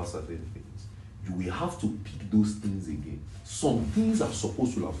heart about certain things. You will have to pick those things again. Some things are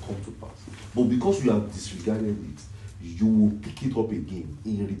supposed to have come to pass. But because you have disregarded it, you will pick it up again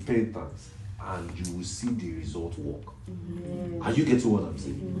in repentance and you will see the result work. Mm-hmm. Are you getting what I'm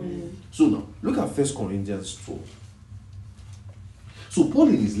saying? Mm-hmm. So now, look at 1 Corinthians 12. So Paul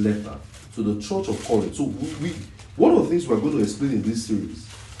in his letter, to the church of Corinth. So one of the things we're going to explain in this series,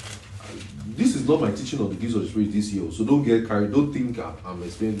 this is not my teaching on the gifts of the Spirit this year, so don't get carried, don't think I'm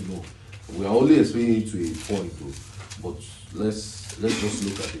explaining, no. We are only explaining it to a point though. But let's just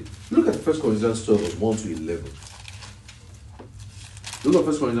look at it. Look at 1 Corinthians 12 verse 1 to 11. Look at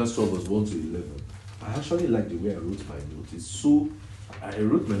 1 Corinthians 12 verse 1 to 11. I actually like the way I wrote my note. It's so, I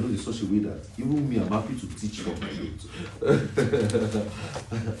wrote my note in such a way that even me, I'm happy to teach from my notes.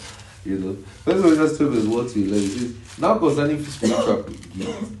 You know, 1 Corinthians 12 verse 1 to 11 it says, now concerning spiritual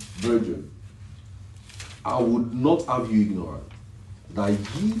gifts, brethren, I would not have you ignorant, that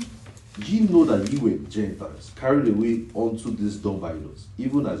ye know that ye were Gentiles, carried away unto this dumb idols,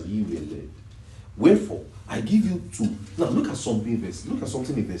 even as ye were led. Wherefore, I give you two. Now look at something in verse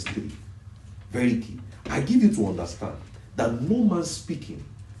 3. Very key. I give you to understand that no man speaking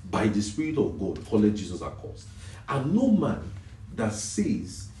by the Spirit of God calleth Jesus accursed, and no man that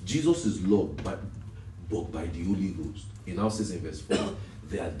says Jesus is Lord but by the Holy Ghost. It now says in verse 4,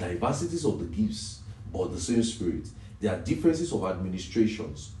 there are diversities of the gifts, but the same Spirit. There are differences of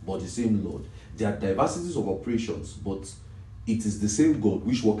administrations, but the same Lord. There are diversities of operations, but it is the same God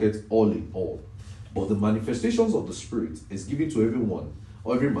which worketh all in all. But the manifestations of the Spirit is given to everyone,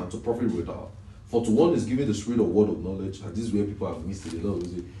 or every man to profit without. For to one is given the spirit of word of knowledge, and this is where people have missed it. A lot of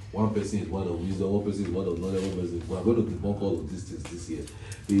people say one person is word of wisdom, one person is word of knowledge, one person. We are going to debunk all of these things this year.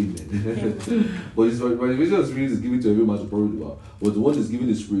 Amen. But the manifestation of the Spirit is given to every man to profit without. But the one is given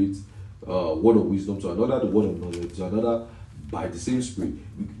the Spirit, word of wisdom, to another the word of knowledge, to another by the same Spirit.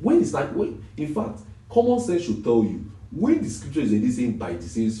 When it's like, in fact, common sense should tell you, when the scripture is already saying by the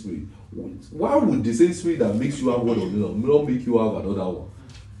same Spirit, why would the same Spirit that makes you have word of knowledge not make you have another one?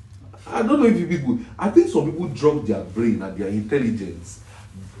 I don't know if you people, I think some people drop their brain and their intelligence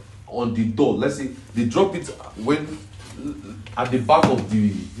on the door. Let's say they drop it when at the front of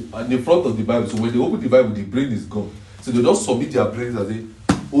the Bible. So when they open the Bible, the brain is gone. So they just submit their brains and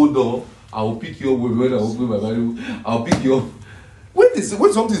say, hold on, I'll pick you up when I open my Bible. I'll pick you up.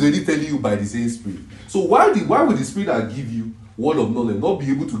 When something is already telling you by the same Spirit. So why would the Spirit that give you word of knowledge not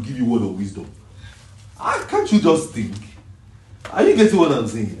be able to give you word of wisdom? Can't you just think? Are you getting what I'm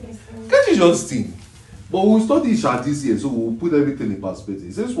saying? Can't you just think? But we'll study it this year, so we'll put everything in perspective.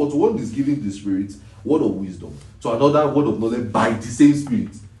 It says, for to one is giving the Spirit word of wisdom, to another word of knowledge by the same Spirit.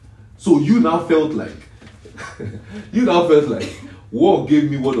 So you now felt like, what gave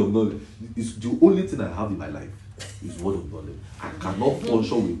me word of knowledge? It's the only thing I have in my life is word of knowledge. I cannot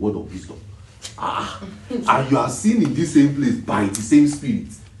function with word of wisdom. And you are seen in this same place by the same Spirit.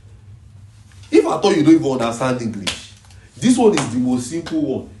 If I thought you don't even understand English, this one is the most simple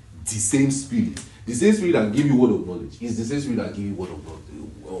one. The same Spirit. The same Spirit that give you word of knowledge is the same Spirit that give you word of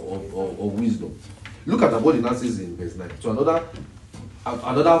knowledge, of wisdom. Look at what it now says in verse 9. To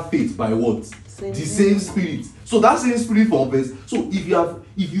another faith by what? The same Spirit. So that same Spirit from verse. So if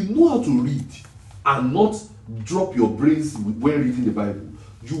you know how to read and not drop your brains when reading the Bible,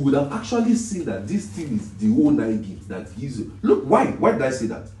 you would have actually seen that this thing is the whole 9 gift that gives you. Look, why did I say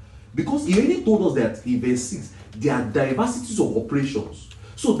that? Because he already told us that in verse 6 there are diversities of operations.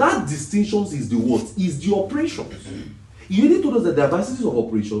 So that distinctions is the what? Is the operations. He already told us the diversities of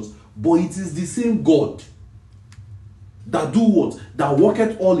operations, but it is the same God that do what? That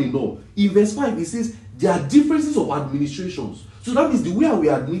worketh all in all. In verse 5 he says there are differences of administrations. So that means the way we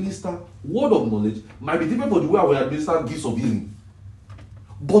administer word of knowledge might be different from the way we administer gifts of healing.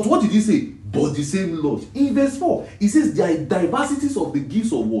 But what did he say? But the same Lord. In verse 4, he says there are diversities of the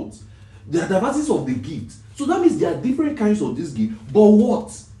gifts of what? There are diversities of the gifts. So that means there are different kinds of this gift. But what?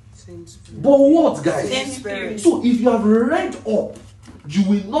 Same Spirit. But what, guys? Same Spirit. So if you have read up, you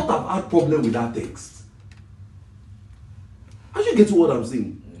will not have had problem with that text. Are you getting what I'm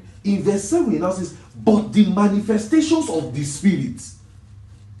saying? In verse 7, it now says, but the manifestations of the Spirit,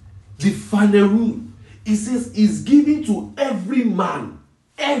 the final rule, it says, is given to every man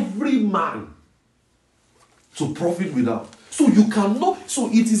to profit without. So you cannot, so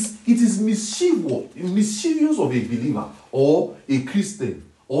it is mischievous of a believer or a Christian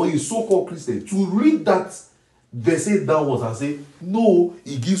or a so-called Christian to read that verse 8 downwards and say, no,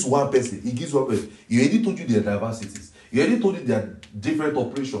 he gives one person. He already told you there are diversities. He already told you there are different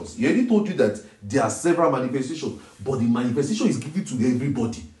operations. He already told you that there are several manifestations, but the manifestation is given to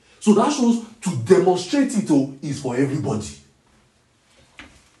everybody. So that shows to demonstrate it is for everybody.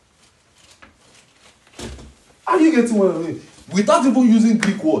 Are you getting what I mean? Without even using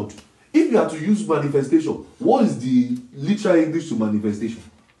Greek word. If you have to use manifestation, what is the literal English to manifestation?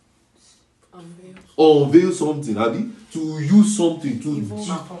 Unveil Unveil something, Abby. to use something, to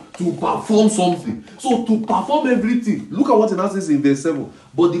perform something. So to perform everything, look at what it now says in verse 7.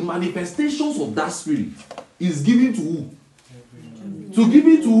 But the manifestations of that spirit is given to who? To give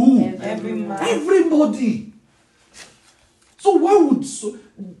it to who? Everybody. So why would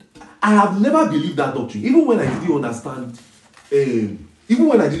I have never believed that doctrine, even when I didn't understand. Even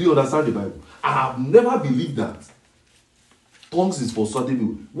when I didn't understand the Bible, I have never believed that tongues is for certain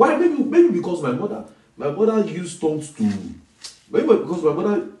people. Why? Maybe because my mother used tongues to. Maybe because my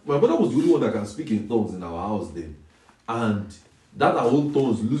mother was the only one that can speak in tongues in our house then, and that our own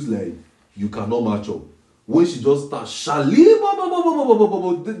tongues looks like you cannot match up. When she just starts Shalima,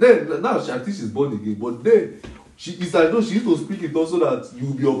 then now I think she's born again, but then it's like no, she used to speak it also that you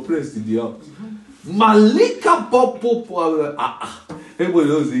will be oppressed in the house. Malika Popo, everybody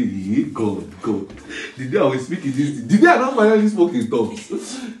knows say, God. The day I was speaking this, the day I not finally spoke in tongues,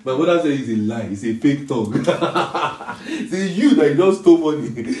 my mother said it's a lie, it's a fake tongue. Say you that you just stole money,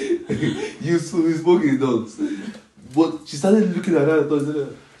 you spoke in tongues. But she started looking at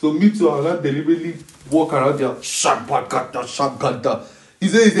that. So me too, I not deliberately walk around there. Shankata. He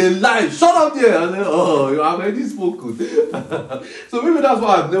said it's a lie. Shut up there. I said, oh, you have already spoken. So maybe that's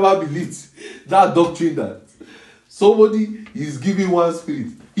why I've never believed that doctrine that somebody is giving one spirit.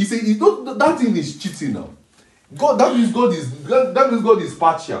 He said that thing is cheating now. That means God is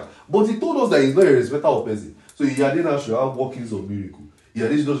partial. But he told us that he's not a respecter of person. So he had now should have workings of miracle. He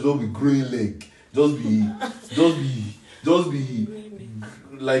had just be growing leg. Just be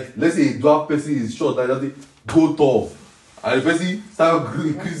like, let's say a dwarf person is short, like just go tall. And the person started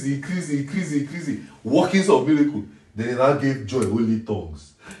increasing, workings of miracle. Then he now gave joy, holy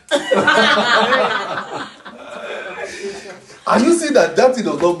tongues. And you see that thing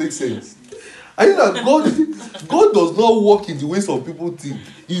does not make sense. I think that God does not work in the way some people think.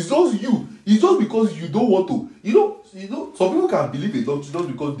 It's just you. It's just because you don't want to. You know, some people can believe it just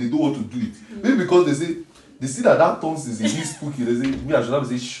because they don't want to do it. Maybe because they see that tongues is a bit spooky. They say, me, I should not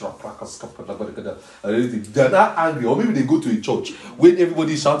say, they're not angry. Or maybe they go to a church when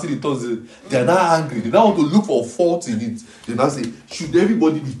everybody is shouting in tongues. They're not angry. They don't want to look for fault in it. They now say, should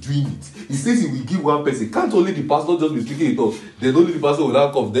everybody be doing it? He says he will give one person. Can't only the pastor just be speaking in tongues? Then only the pastor will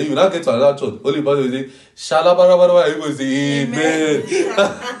now come. Then you now get to another church. Only the pastor will say, Shalabarabaraba. Everybody say, Amen.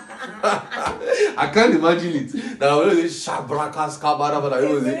 I can't imagine it. Now when they say, Shabrakas Kabarabara.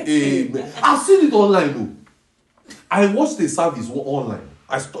 Everybody say, Amen. I've seen it online though. I watched a service online.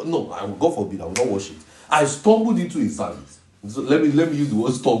 God forbid, I will not watch it. I stumbled into a service. So let me use the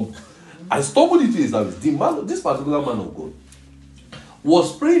word stumble. I stumbled into a service. This particular man of God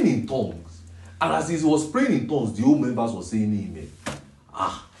was praying in tongues. And as he was praying in tongues, the whole members were saying amen.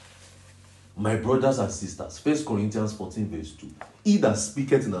 My brothers and sisters, 1 Corinthians 14 verse 2. He that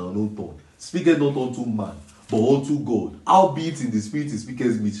speaketh in an unknown tongue, speaketh not unto man, but unto God. Howbeit in the spirit he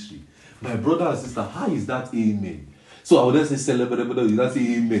speaketh mystery. My brother and sister, how is that amen? So I would then say, celebrate, you not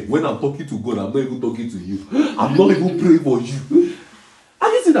say amen. When I'm talking to God, I'm not even talking to you. I'm not even praying for you.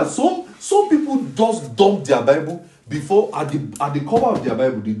 And you see that some people just dump their Bible before, at the cover of their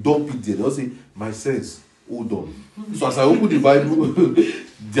Bible, they dump it there. They'll say, my sense, hold on. So as I open the Bible,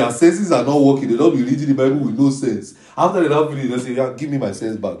 their senses are not working. They don't be reading the Bible with no sense. After they don't finish, they'll say, yeah, give me my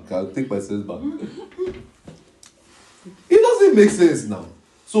sense back. I'll take my sense back. It doesn't make sense now.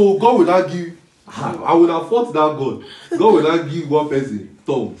 So God will not give. I would have fought that God. God will not give one person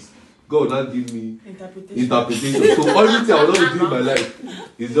tongues. God will not give me interpretation. So everything I will not be doing in my life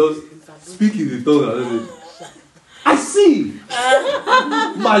is just speaking in tongues. I see.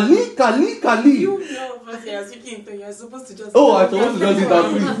 Kali. You know, but you are speaking in tongues. You are supposed to just. Oh, I'm supposed to just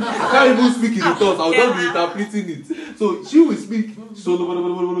interpret. I can't even speak in tongues. I'll just be interpreting it. So she will speak.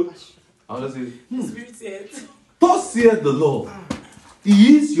 I'll just say, Spirit said. Thus saith the Lord.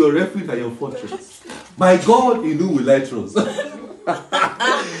 He is your refuge and your fortress. My God, in whom will I trust?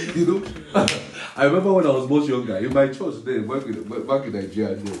 You know, I remember when I was much younger, in my church then, back in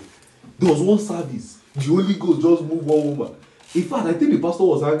Nigeria, there was one service. The Holy Ghost just moved one woman. In fact, I think the pastor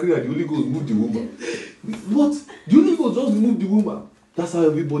was angry and the Holy Ghost moved the woman. What? The Holy Ghost just moved the woman. That's how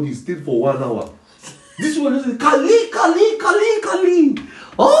everybody stayed for 1 hour. This one just said, Kali.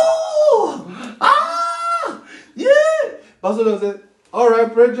 Oh! Yeah! Pastor just said, all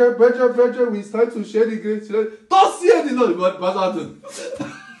right, brethren, we start to share the grace. Don't see it, Lord. The pastor has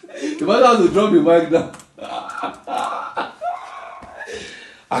to drop the mic down.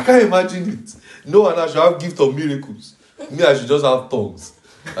 I can't imagine it. No one should have gift of miracles. Me, I should just have tongues.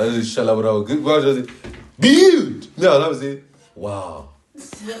 I just God just say, be healed. Me, I'll say, wow.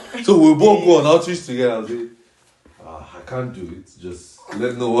 So we'll both go on outreach together and say, I can't do it. Just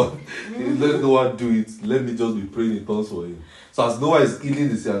let no one, let no one do it. Let me just be praying in tongues for him. So as Noah is healing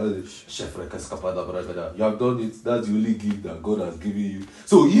the sea, you have done it. That's the only gift that God has given you.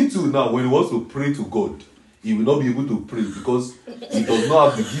 So he too now, when he wants to pray to God, he will not be able to pray because he does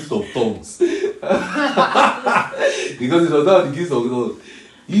not have the gift of tongues. Because he does not have the gift of tongues.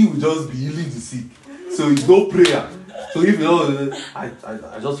 He will just be healing the sick. So it's no prayer. So if you know, I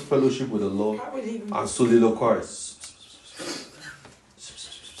just fellowship with the Lord and soliloquize.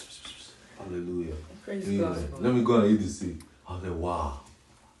 Hallelujah. Praise Yeah. God. Let me go and eat the sick. I'm like, wow.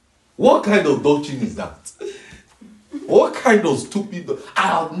 What kind of doctrine is that? What kind of stupid I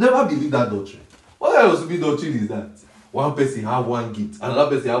have never believed that doctrine. What kind of stupid doctrine is that? One person have one gift, another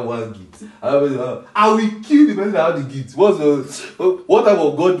person have one gift. Another person have, I will kill the person that have the gift. What type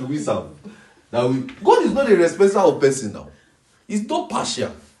of God do we serve? God is not a respecter of person now. He's not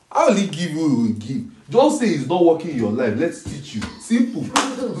partial. How will he give you? He will give. Just say it's not working in your life. Let's teach you. Simple.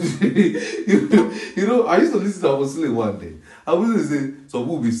 you know, I used to listen to Apostle one day. I was to say, some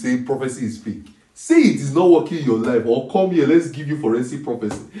people will be saying prophecy is fake. Say it is not working in your life, or come here, let's give you forensic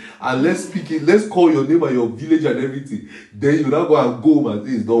prophecy. And let's speak it, let's call your name and your village and everything. Then you now go and go home and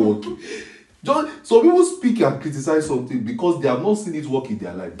say it's not working. Just, some people speak and criticize something because they have not seen it work in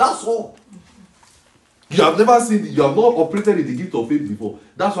their life. That's all. You have never seen it, you have not operated in the gift of faith before.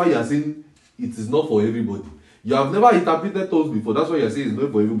 That's why you are saying it is not for everybody. You have never interpreted tongues before. That's why you are saying it's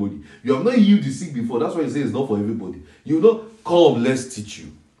not for everybody. You have not healed the sick before. That's why you say it's not for everybody. You know, come, let's teach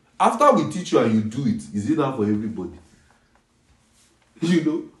you. After we teach you and you do it, is it not for everybody? You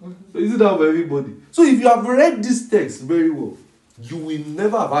know? Is it not for everybody? So if you have read this text very well, you will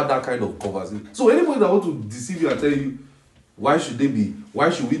never have had that kind of conversation. So anybody that wants to deceive you and tell you, why should we be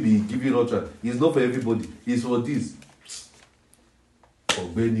giving utterance? It's not for everybody. It's for this. Or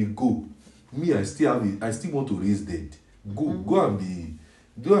when you go, me, I still want to raise dead. Go and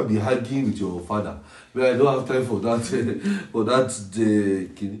be hugging with your father. But I don't have time for that.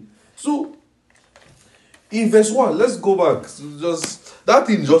 So in verse 1, let's go back. Just that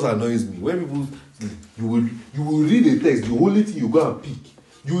thing just annoys me. When people you will read the text, the only thing you go and pick.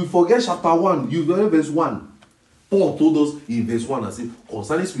 You will forget chapter 1. You go verse 1. Paul told us in verse 1 and said,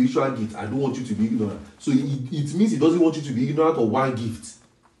 concerning spiritual gifts, I don't want you to be ignorant. So it means he doesn't want you to be ignorant of one gift.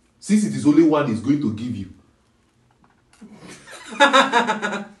 Since it is only one he's going to give you.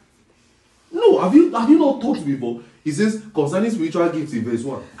 No, have you not thought before? He says, concerning spiritual gifts in verse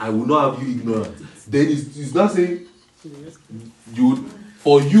 1, I will not have you ignorant. Then he's not saying,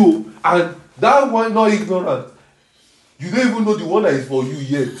 for you, and that one not ignorant. You don't even know the one that is for you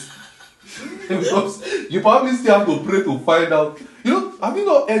yet. Because you probably still have to pray to find out. You know, have you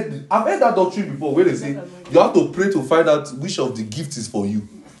not heard? I've heard that doctrine before where they say you have to pray to find out which of the gifts is for you.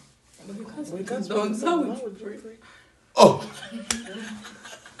 We can't pray. Oh.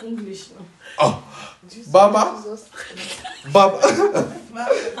 English. Oh. Baba. Baba.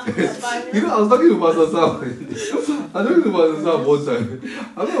 You know, I was talking to Pastor Sam. I was talking to Pastor Sam one time.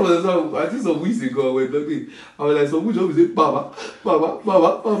 I think some weeks ago I went talking. I was like, some people say, Baba. Baba.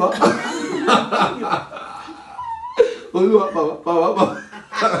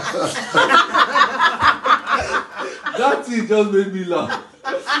 That thing just made me laugh.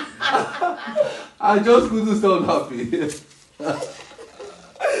 I just couldn't stop laughing.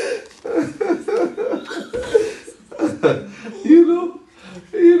 you know.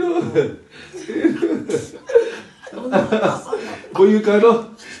 But you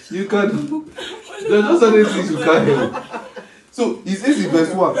cannot. There's just certain things you can't help. So he says in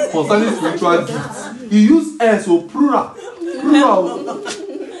verse 1, concerning spiritual gifts, he used S, so plural. He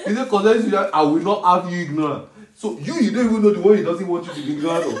said, concerning spiritual, I will not have you ignorant. So you don't even know the one he doesn't want you to be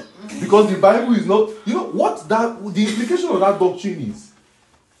ignorant of. Because the Bible is not, you know what the implication of that doctrine is.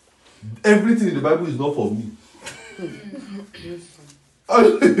 Everything in the Bible is not for me. I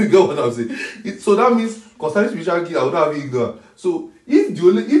don't know if you get what I'm saying. So that means concerning spiritual gift, I would not have you ignorant. So if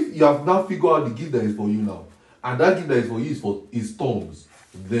you have now figured out the gift that is for you now, and that gift that is for you is tongues,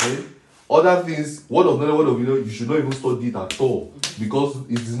 then other things, word of knowledge, word of you should not even study it at all. Because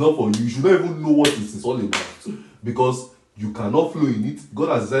it is not for you. You should not even know what it is all about. Because you cannot flow in it. God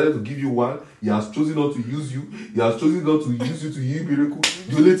has decided to give you one. He has chosen not to use you. He has chosen not to use you to heal miracle.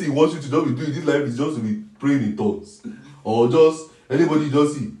 The only thing he wants you to just be doing in this life is just to be praying in tongues. Or just, anybody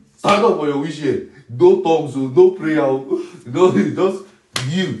just see, stand up for your wish here. No tongues, no prayer. No, just be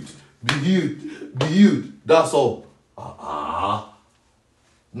healed. Be healed. That's all.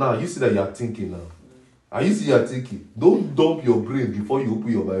 Now, you see that you are thinking now. And you see you are thinking. Don't dump your brain before you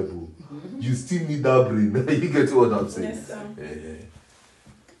open your Bible. You still need that brain. You get what I'm saying? Yes, sir.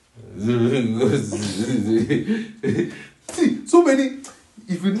 See, so many.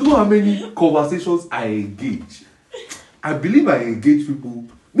 If you know how many conversations I engage, I believe I engage people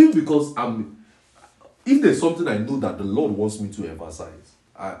maybe because if there's something I know that the Lord wants me to emphasize,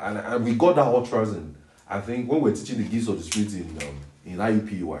 and we got that utterance in, I think when we're teaching the gifts of the Spirit in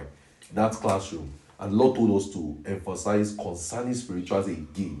IUPUI, that classroom, and the Lord told us to emphasize concerning spirituality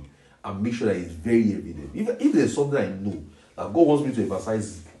again and make sure that it's very evident. If there's something I know that God wants me to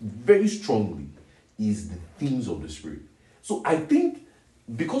emphasize very strongly, is the things of the Spirit. So I think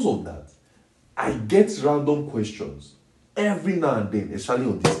because of that, I get random questions every now and then, especially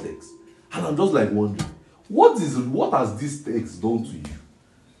on this text. And I'm just like wondering, what has this text done to you?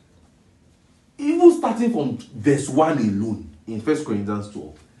 Even starting from verse 1 alone in 1 Corinthians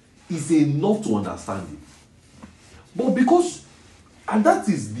 12 is enough to understand it. But and that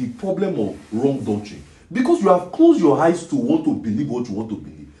is the problem of wrong doctrine. Because you have closed your eyes to want to believe what you want to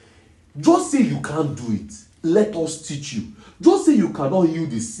believe. Just say you can't do it. Let us teach you. Just say you cannot heal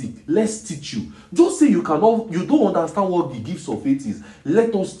the sick. Let's teach you. Just say you don't understand what the gifts of faith is.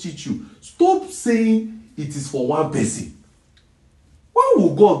 Let us teach you. Stop saying it is for one person. Why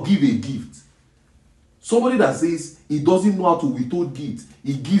would God give a gift? Somebody that says he doesn't know how to withhold gifts,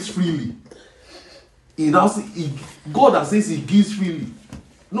 he gives freely. God that says he gives freely.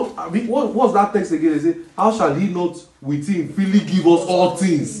 No, I mean, what's that text again? They say, how shall he not with him freely give us all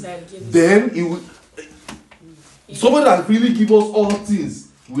things? Then he will. Somebody that freely give us all things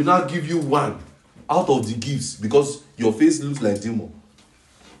will not give you one out of the gifts because your face looks like demon.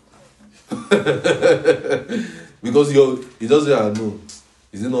 Because you just say, no,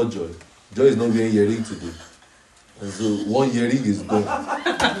 is it not joy? Joy is not wearing earring today. And so one earring is gone.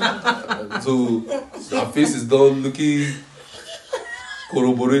 So her face is done looking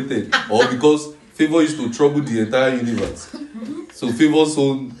corroborated. Or because favor used to trouble the entire universe. So favor's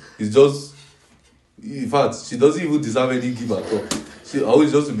own is just, in fact, she doesn't even deserve any gift at all. She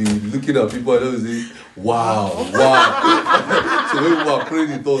always just be looking at people and always say, wow. So when people are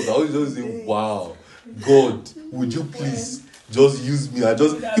praying in tongues, I always just say, wow, God, would you please just use me?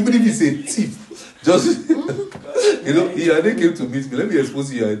 Even if it's a tip, just, Yade came to meet me. Let me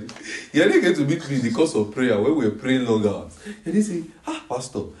expose you. Yade came to meet me in the course of prayer when we were praying long hours. And he said,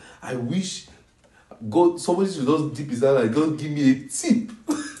 Pastor, I wish God, somebody should just dip his hand and just give me a tip.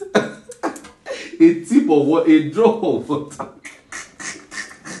 A tip of what? A drop of water.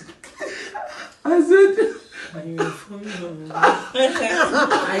 I said,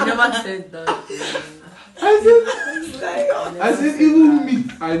 I never said that. I said, even me,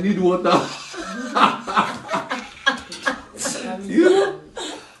 I need water.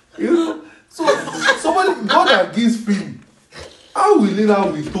 you know. So somebody, God that gives free, how will he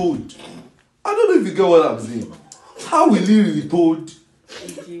now withhold? I don't know if you get what I'm saying. How will he withhold?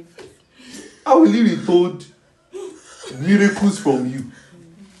 How will he withhold miracles from you?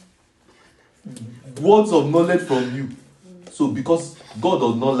 Words of knowledge from you. So because God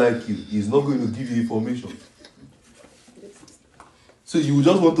does not like you, he's not going to give you information. So you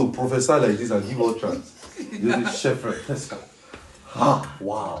just want to prophesy like this and give utterance. You're the shepherd. Let's go.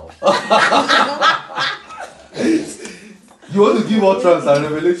 Wow. You want to give utterance and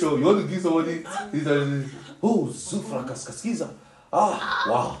revelation. You want to give somebody this and this. Oh, Sufra Kaskaskiza.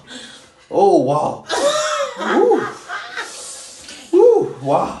 Wow. Oh, wow. Ooh,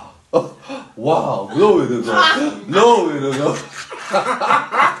 wow. Wow. Glory to God. Glory to God.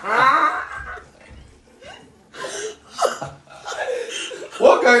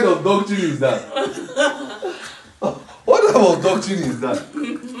 What kind of doctrine is that? What type of doctrine is that?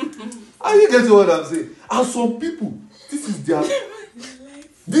 Are you getting what I'm saying? And some people, this is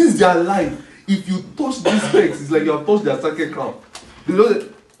their life. If you touch this text, it's like you have touched their second crown. You know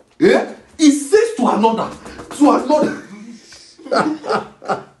that? Yeah? It says to another.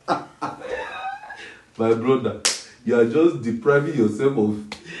 My brother, you are just depriving yourself of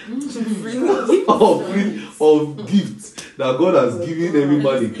gifts that God has given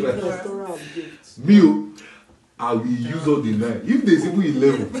everybody in Christ. Me, I will use all the 9. If there's even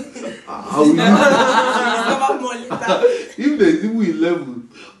 11, I will use. If there's even 11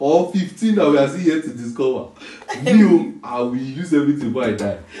 or 15 that we are still yet to discover, me, I will use everything before I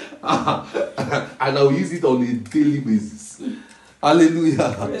die. And I will use it on a daily basis.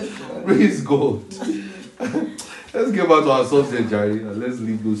 Hallelujah. Praise God. Let's get back to our subject, Jerry, and let's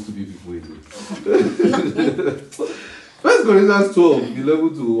leave those two people alone. 1 Corinthians 12,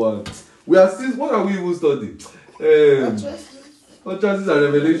 11 to 1. We are still, what are we even studying? Utterances and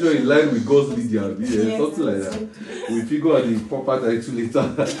revelation in line with God's leading, something like that. We figure out the proper title later.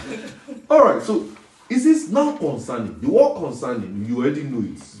 Alright, so It says now concerning. The word concerning, you already know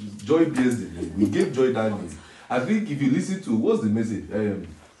it. Joy bears the name. We gave joy that name. I think if you listen to what's the message?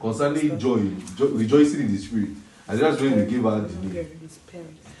 Concerning joy, rejoicing in the spirit. And that's when we gave her the name.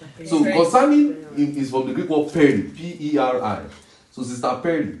 So concerning is from the Greek word peri, P-E-R-I. So Sister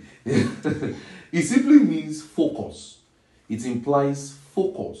Perry, it simply means focus. It implies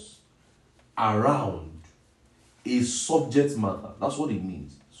focus around a subject matter. That's what it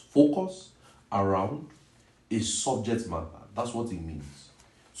means. Focus around a subject matter. That's what it means.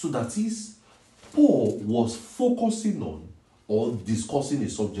 So that is, Paul was focusing on or discussing a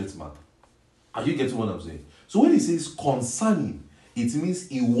subject matter. Are you getting what I'm saying? So when he says concerning, it means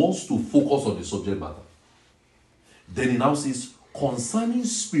he wants to focus on the subject matter. Then he now says concerning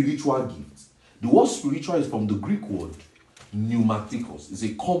spiritual gifts. The word spiritual is from the Greek word pneumatikos. It's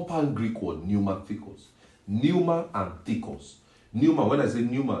a compound Greek word, pneumatikos. Pneuma and thikos. Pneuma, when I say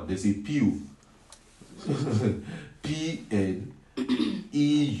pneuma, there's a P-U.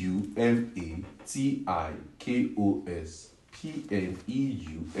 P-N-E-U-M-A-T-I-K-O-S.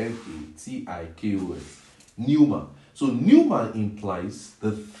 P-N-E-U-M-A-T-I-K-O-S. Pneuma. So pneuma implies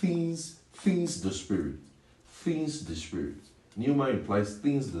the things the spirit. Things the spirit. Pneuma implies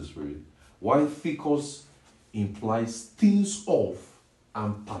things the spirit. While thikos implies things of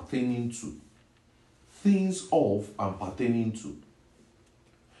and pertaining to. Things of and pertaining to.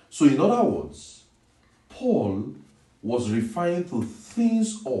 So in other words, Paul was referring to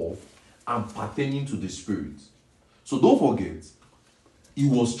things of and pertaining to the spirit. So don't forget, he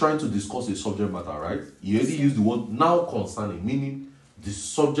was trying to discuss a subject matter, right? He already used the word now concerning, meaning the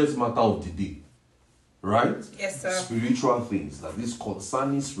subject matter of the day. Right? Yes, sir. Spiritual things. That is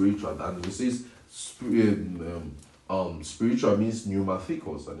concerning spiritual. And it says spiritual means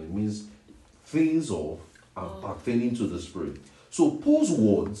pneumatikos, and it means things of and pertaining to the spirit. So Paul's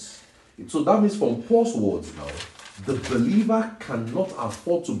words, so that means from Paul's words now, the believer cannot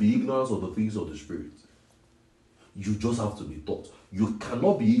afford to be ignorant of the things of the spirit. You just have to be taught. You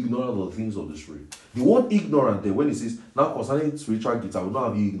cannot be ignorant of the things of the spirit. The word ignorant there, when it says, now concerning spiritual gifts, I will not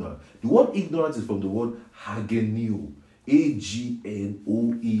have you ignorant. The word ignorant is from the word hageneo.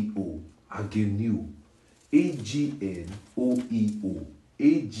 A-G-N-O-E-O. Hageneo. A-G-N-O-E-O.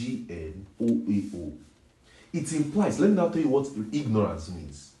 A-G-N-O-E-O. It implies, let me now tell you what ignorance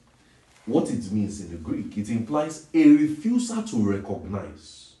means. What it means in the Greek. It implies a refusal to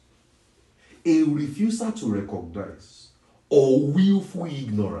recognize. A refusal to recognize. Or willful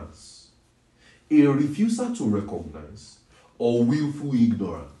ignorance. A refusal to recognize or willful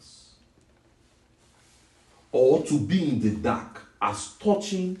ignorance. Or to be in the dark as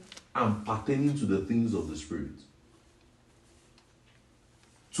touching and pertaining to the things of the Spirit.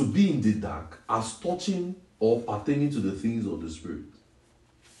 To be in the dark as touching or pertaining to the things of the Spirit.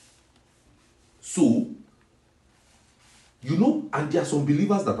 So, you know, and there are some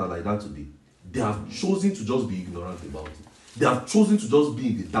believers that are like that today. They have chosen to just be ignorant about it. They have chosen to just be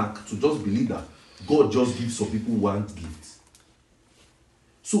in the dark, to just believe that God just gives some people one gift.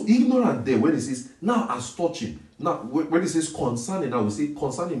 So ignorant there, when it says, now as touching, now when it says concerning, now we say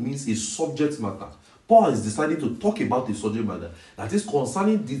concerning means a subject matter. Paul is deciding to talk about the subject matter that is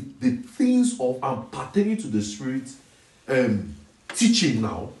concerning the things of and pertaining to the Spirit teaching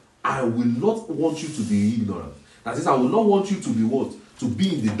now. I will not want you to be ignorant. That is, I will not want you to be what? To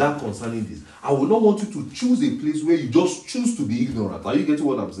be in the dark concerning this. I will not want you to choose a place where you just choose to be ignorant. Are you getting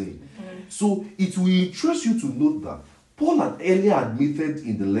what I'm saying? Mm-hmm. So it will interest you to note that Paul had earlier admitted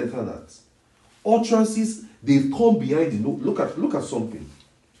in the letter that utterances, they've come behind the note. Look at something.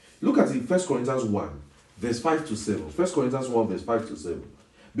 Look at it, 1 Corinthians 1, verse 5 to 7. 1 Corinthians 1, verse 5 to 7.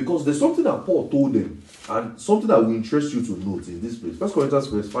 Because there's something that Paul told them, and something that will interest you to note in this place. 1 Corinthians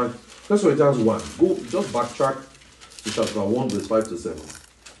verse 5, 1 Corinthians 1. Go, just backtrack to chapter 1, verse 5 to 7.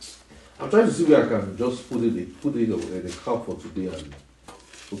 I'm trying to see where I can just put it in the cap for today, and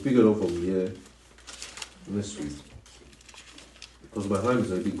we'll pick it up from here next week. Because my time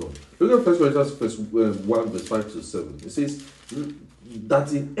is already gone. Look at 1 Corinthians 1, verse 5 to 7. It says,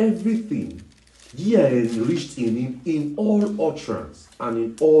 that in everything ye are enriched in him in all utterance and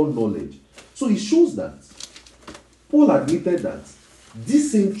in all knowledge. So it shows that Paul admitted that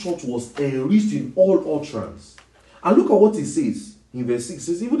this same church was enriched in all utterance. And look at what he says in verse 6. It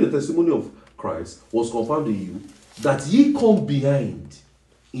says, even the testimony of Christ was confirmed in you, that ye come behind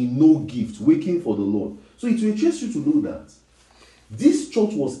in no gift, waiting for the Lord. So it will interest you to know that this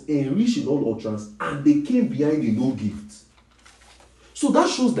church was enriched in all utterance and they came behind in no gift. So that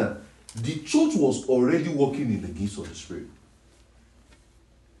shows that the church was already working in the gifts of the Spirit.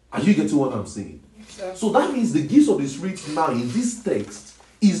 Are you getting what I'm saying? Yes, so that means the gifts of the Spirit now in this text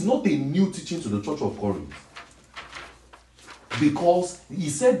is not a new teaching to the church of Corinth. Because he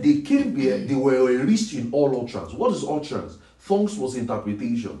said they came here, they were enriched in all utterance. What is utterance? Tongues was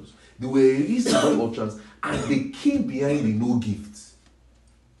interpretations. They were enriched in all utterance, and they came behind the no gifts.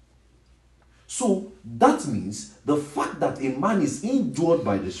 So that means the fact that a man is endued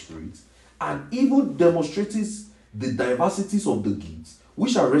by the Spirit and even demonstrates the diversities of the gifts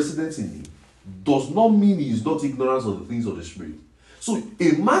which are resident in him does not mean he is not ignorant of the things of the Spirit. So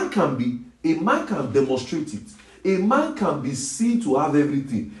a man can demonstrate it. A man can be seen to have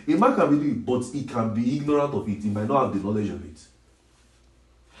everything. A man can be doing it, but he can be ignorant of it. He might not have the knowledge of it.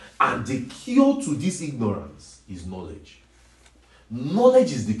 And the cure to this ignorance is knowledge.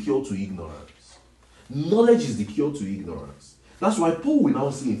 Knowledge is the cure to ignorance. Knowledge is the cure to ignorance. That's why Paul will now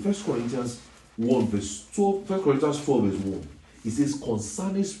say in 1 Corinthians 1 verse 12, 1 Corinthians 12 verse 1, he says,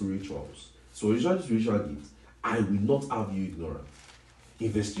 concerning spirituals, so spiritual gifts, I will not have you ignorant.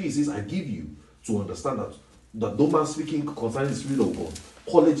 In verse 3, he says, I give you to understand that no man speaking concerning the Spirit of God,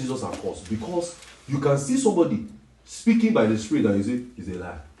 call it Jesus and cause. Because you can see somebody speaking by the Spirit and you say, it's a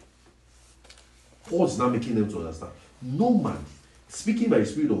lie. Paul is now making them to understand. No man speaking by the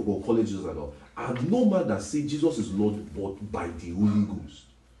Spirit of God, call it Jesus and God. And no man that says Jesus is Lord, but by the Holy Ghost.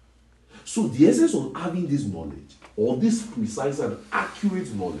 So the essence of having this knowledge, or this precise and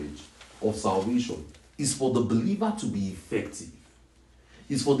accurate knowledge of salvation, is for the believer to be effective.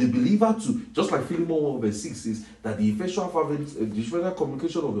 It's for the believer to, just like Philemon 1 verse 6 says, that the effectual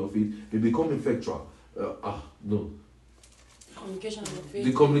communication of your faith may become effectual. Communication of your faith.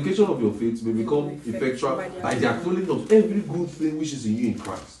 The communication of your faith may become effectual by the acknowledgement of every good thing which is in you in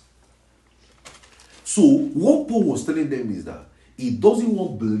Christ. So, what Paul was telling them is that he doesn't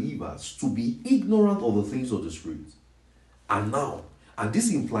want believers to be ignorant of the things of the Spirit. And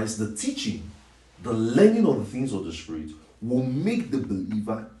this implies the teaching, the learning of the things of the Spirit will make the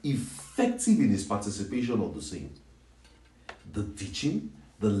believer effective in his participation of the same. The teaching,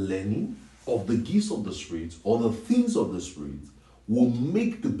 the learning of the gifts of the Spirit or the things of the Spirit will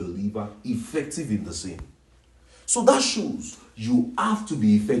make the believer effective in the same. So that shows you have to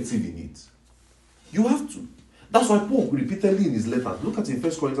be effective in it. You have to. That's why Paul repeatedly in his letters, look at it in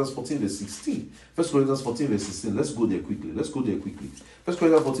 1 Corinthians 14 verse 16. 1 Corinthians 14 verse 16. Let's go there quickly. 1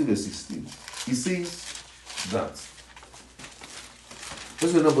 Corinthians 14 verse 16. He says that. He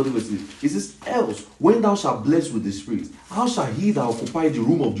says, else, when thou shalt bless with the Spirit, how shall he that occupy the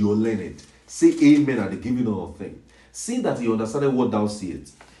room of the unlearned say amen at the giving of things, seeing that he understandeth what thou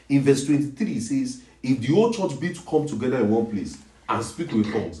sayest? In verse 23, he says, if the whole church be to come together in one place and speak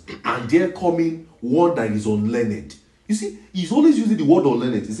with tongues, and there coming one that is unlearned. You see, he's always using the word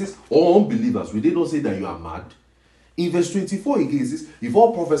unlearned. He says, all unbelievers, will they not say that you are mad? In verse 24 again, he says, if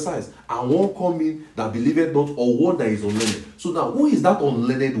all prophesies, and one come in that believeth not, or one that is unlearned. So now, who is that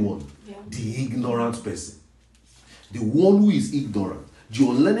unlearned one? Yeah. The ignorant person. The one who is ignorant. The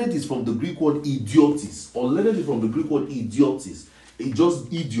unlearned is from the Greek word idiotis. Unlearned is from the Greek word idiotis. It's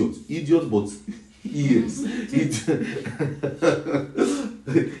just idiot. Idiot, but yes.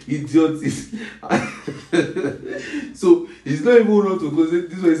 Idiot is. So it's not even wrong to go say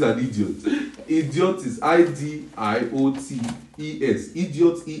this one is an idiot. Idiot is idiotes. Idiot es.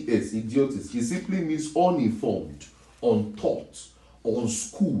 Idiotis. It simply means uninformed, untaught,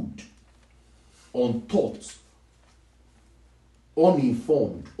 unschooled, untaught,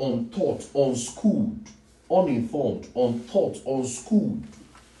 uninformed, untaught, unschooled, uninformed, untaught, unschooled.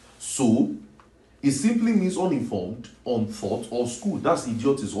 So it simply means uninformed, untaught, or schooled. That's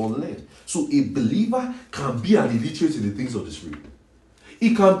idiotis, unlearned. So a believer can be an illiterate in the things of the Spirit.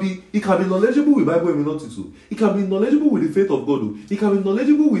 He can be knowledgeable with Bible hermeneutics. He can be knowledgeable with the faith of God. He can be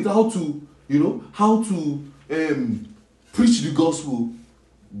knowledgeable with how to preach the gospel,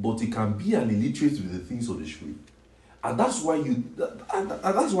 but he can be an illiterate with the things of the Spirit. And that's why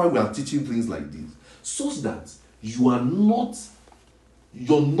we are teaching things like this, such that your knowledge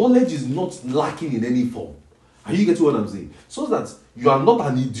is not lacking in any form. Are you getting what I'm saying? So that you are not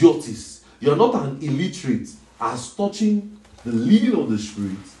an idiotist, you are not an illiterate as touching the leading of the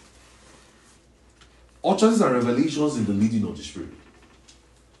Spirit, utterances and revelations in the leading of the Spirit.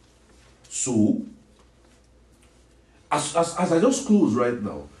 So, as I just close right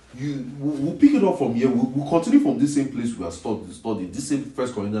now, we'll pick it up from here. We'll continue from this same place we are studying, this same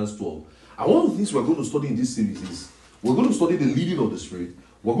 1 Corinthians 12. And one of the things we're going to study in this series is we're going to study the leading of the Spirit.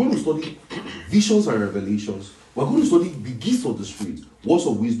 We're going to study visions and revelations. We're going to study the gifts of the Spirit, words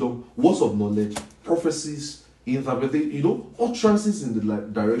of wisdom, words of knowledge, prophecies, interpretation, utterances in the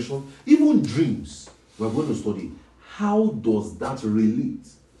direction, even dreams. We're going to study how does that relate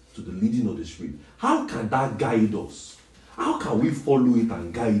to the leading of the Spirit. How can that guide us? how can we follow it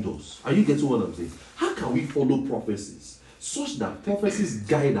and guide us? Are you getting what I'm saying? How can we follow prophecies such that prophecies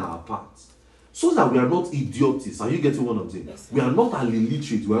guide our path? So that we are not idiots. Are you getting what I'm saying? Yes, we are not an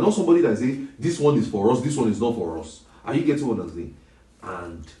illiterate. We are not somebody that say this one is for us, this one is not for us. Are you getting what I'm saying?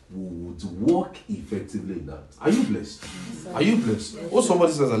 And we would work effectively in that. Are you blessed? Yes, Are you blessed? Yes, What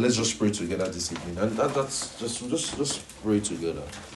somebody says that let's just pray together this evening. And that's just pray together.